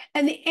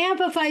 And the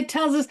Amplified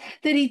tells us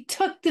that he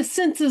took the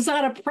census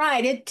out of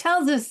pride. It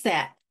tells us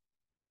that.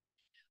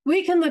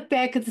 We can look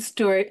back at the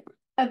story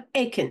of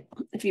Achan.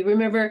 If you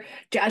remember,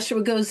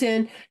 Joshua goes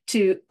in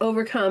to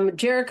overcome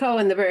Jericho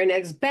in the very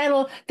next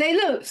battle. They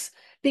lose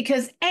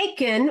because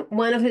Achan,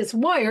 one of his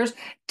warriors,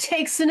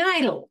 takes an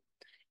idol.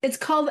 It's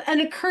called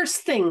an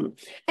accursed thing.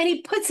 And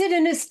he puts it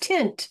in his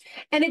tent.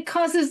 And it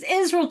causes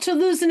Israel to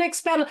lose the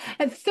next battle.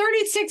 And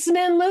 36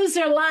 men lose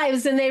their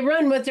lives and they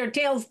run with their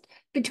tails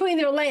between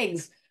their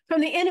legs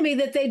from the enemy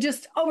that they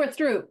just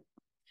overthrew.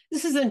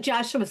 This is in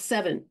Joshua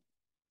 7.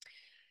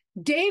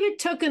 David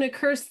took an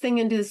accursed thing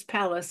into his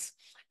palace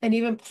and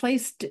even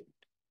placed it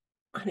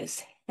on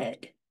his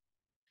head.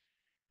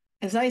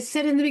 As I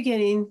said in the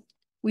beginning,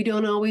 we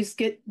don't always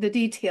get the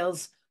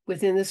details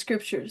within the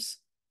scriptures.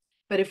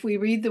 But if we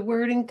read the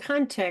word in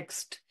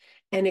context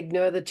and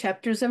ignore the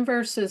chapters and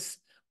verses,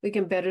 we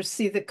can better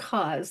see the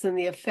cause and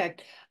the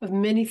effect of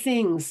many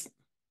things.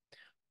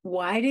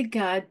 Why did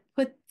God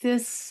put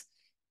this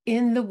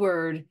in the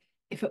word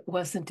if it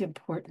wasn't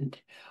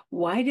important?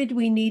 Why did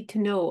we need to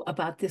know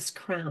about this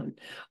crown?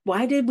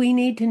 Why did we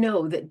need to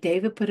know that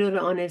David put it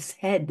on his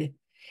head?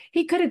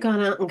 He could have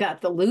gone out and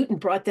got the loot and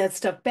brought that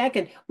stuff back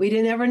and we'd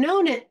have never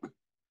known it.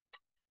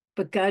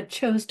 But God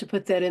chose to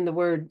put that in the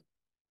word.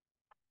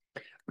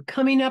 We're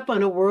coming up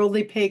on a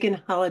worldly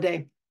pagan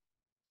holiday.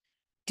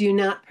 Do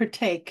not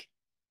partake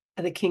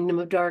of the kingdom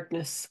of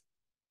darkness.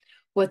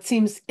 What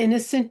seems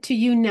innocent to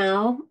you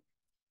now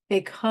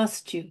may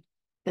cost you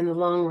in the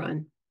long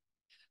run.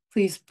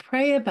 Please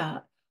pray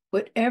about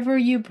whatever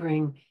you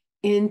bring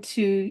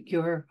into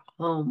your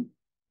home.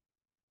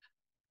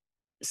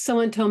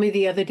 Someone told me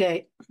the other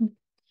day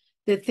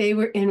that they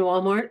were in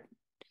Walmart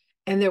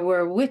and there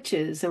were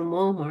witches in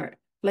Walmart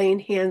laying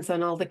hands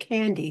on all the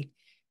candy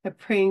and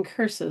praying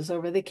curses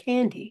over the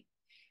candy.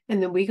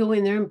 And then we go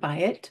in there and buy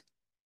it.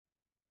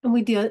 and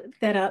we deal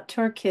that out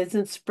to our kids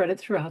and spread it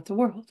throughout the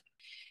world.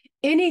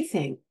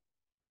 Anything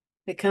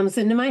that comes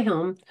into my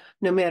home,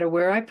 no matter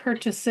where I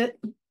purchase it,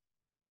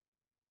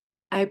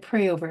 I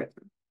pray over it.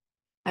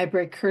 I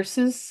break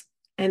curses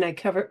and I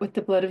cover it with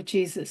the blood of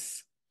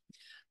Jesus.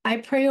 I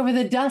pray over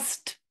the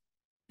dust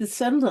that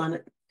settled on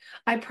it.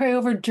 I pray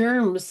over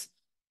germs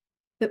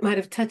that might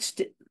have touched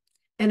it.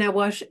 And I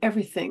wash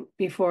everything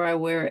before I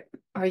wear it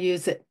or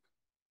use it.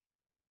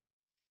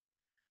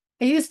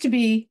 I used to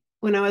be,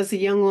 when I was a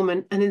young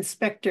woman, an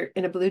inspector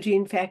in a blue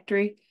jean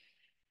factory.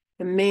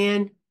 And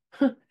man,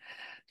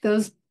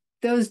 those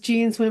those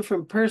jeans went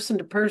from person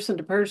to person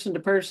to person to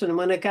person. And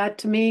when it got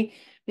to me,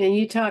 and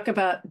you talk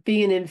about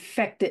being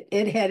infected,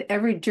 it had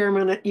every germ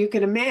on it you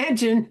could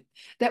imagine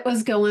that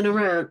was going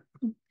around.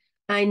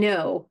 I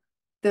know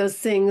those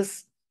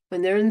things,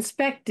 when they're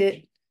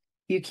inspected,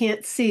 you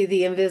can't see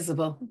the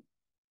invisible,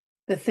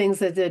 the things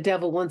that the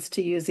devil wants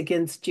to use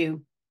against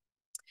you.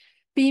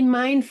 Be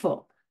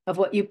mindful of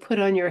what you put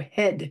on your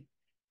head,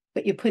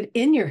 what you put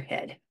in your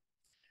head,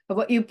 of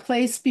what you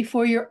place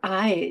before your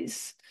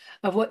eyes,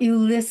 of what you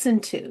listen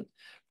to.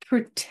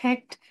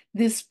 Protect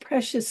this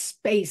precious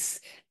space.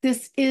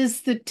 This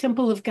is the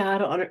temple of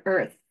God on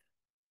earth.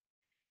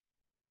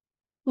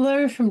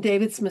 Learn from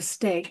David's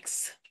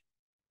mistakes.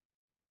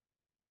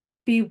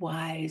 Be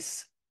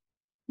wise.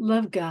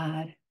 Love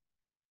God.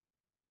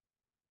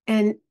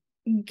 And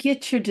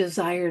get your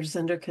desires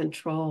under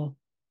control.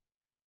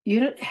 You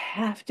don't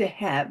have to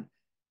have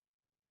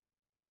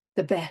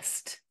the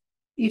best.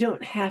 You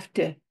don't have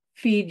to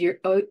feed your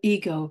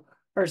ego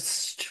or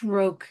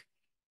stroke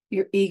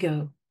your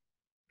ego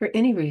for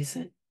any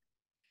reason.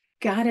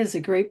 God is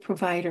a great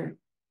provider.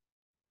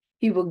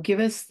 He will give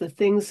us the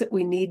things that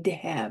we need to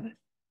have.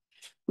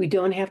 We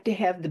don't have to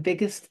have the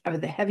biggest or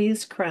the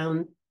heaviest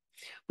crown.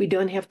 We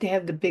don't have to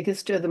have the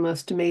biggest or the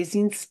most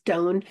amazing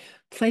stone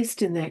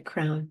placed in that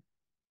crown.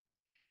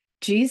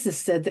 Jesus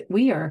said that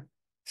we are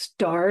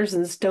stars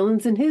and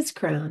stones in his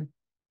crown.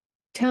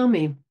 Tell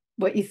me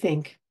what you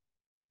think.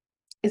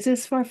 Is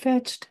this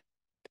far-fetched,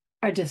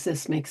 or does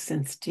this make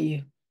sense to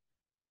you?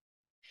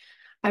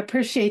 I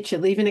appreciate you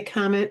leaving a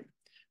comment.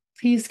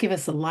 Please give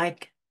us a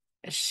like,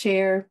 a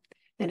share,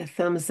 and a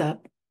thumbs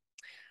up.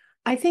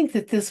 I think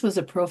that this was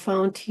a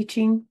profound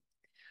teaching.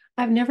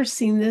 I've never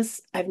seen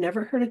this. I've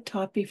never heard it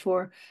taught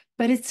before,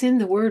 but it's in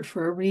the Word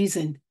for a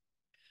reason.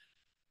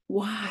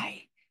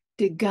 Why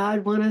did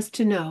God want us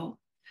to know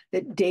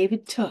that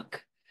David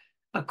took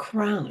a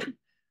crown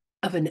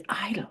of an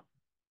idol,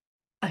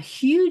 a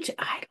huge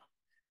idol,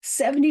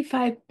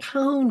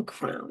 75-pound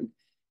crown,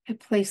 and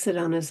placed it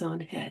on his own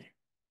head?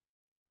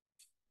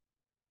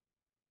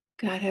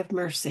 God have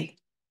mercy.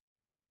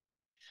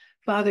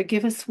 Father,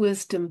 give us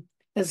wisdom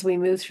as we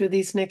move through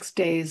these next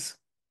days.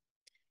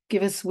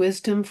 Give us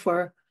wisdom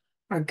for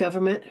our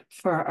government,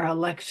 for our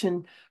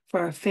election,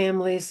 for our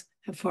families,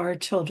 and for our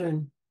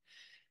children.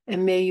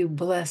 And may you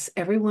bless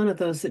every one of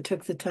those that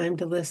took the time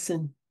to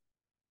listen.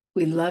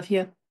 We love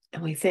you,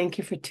 and we thank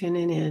you for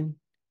tuning in.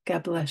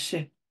 God bless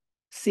you.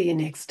 See you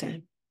next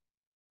time.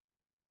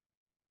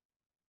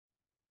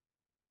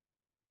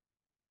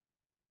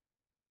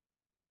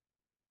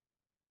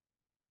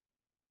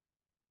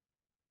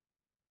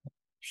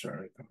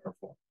 Sorry.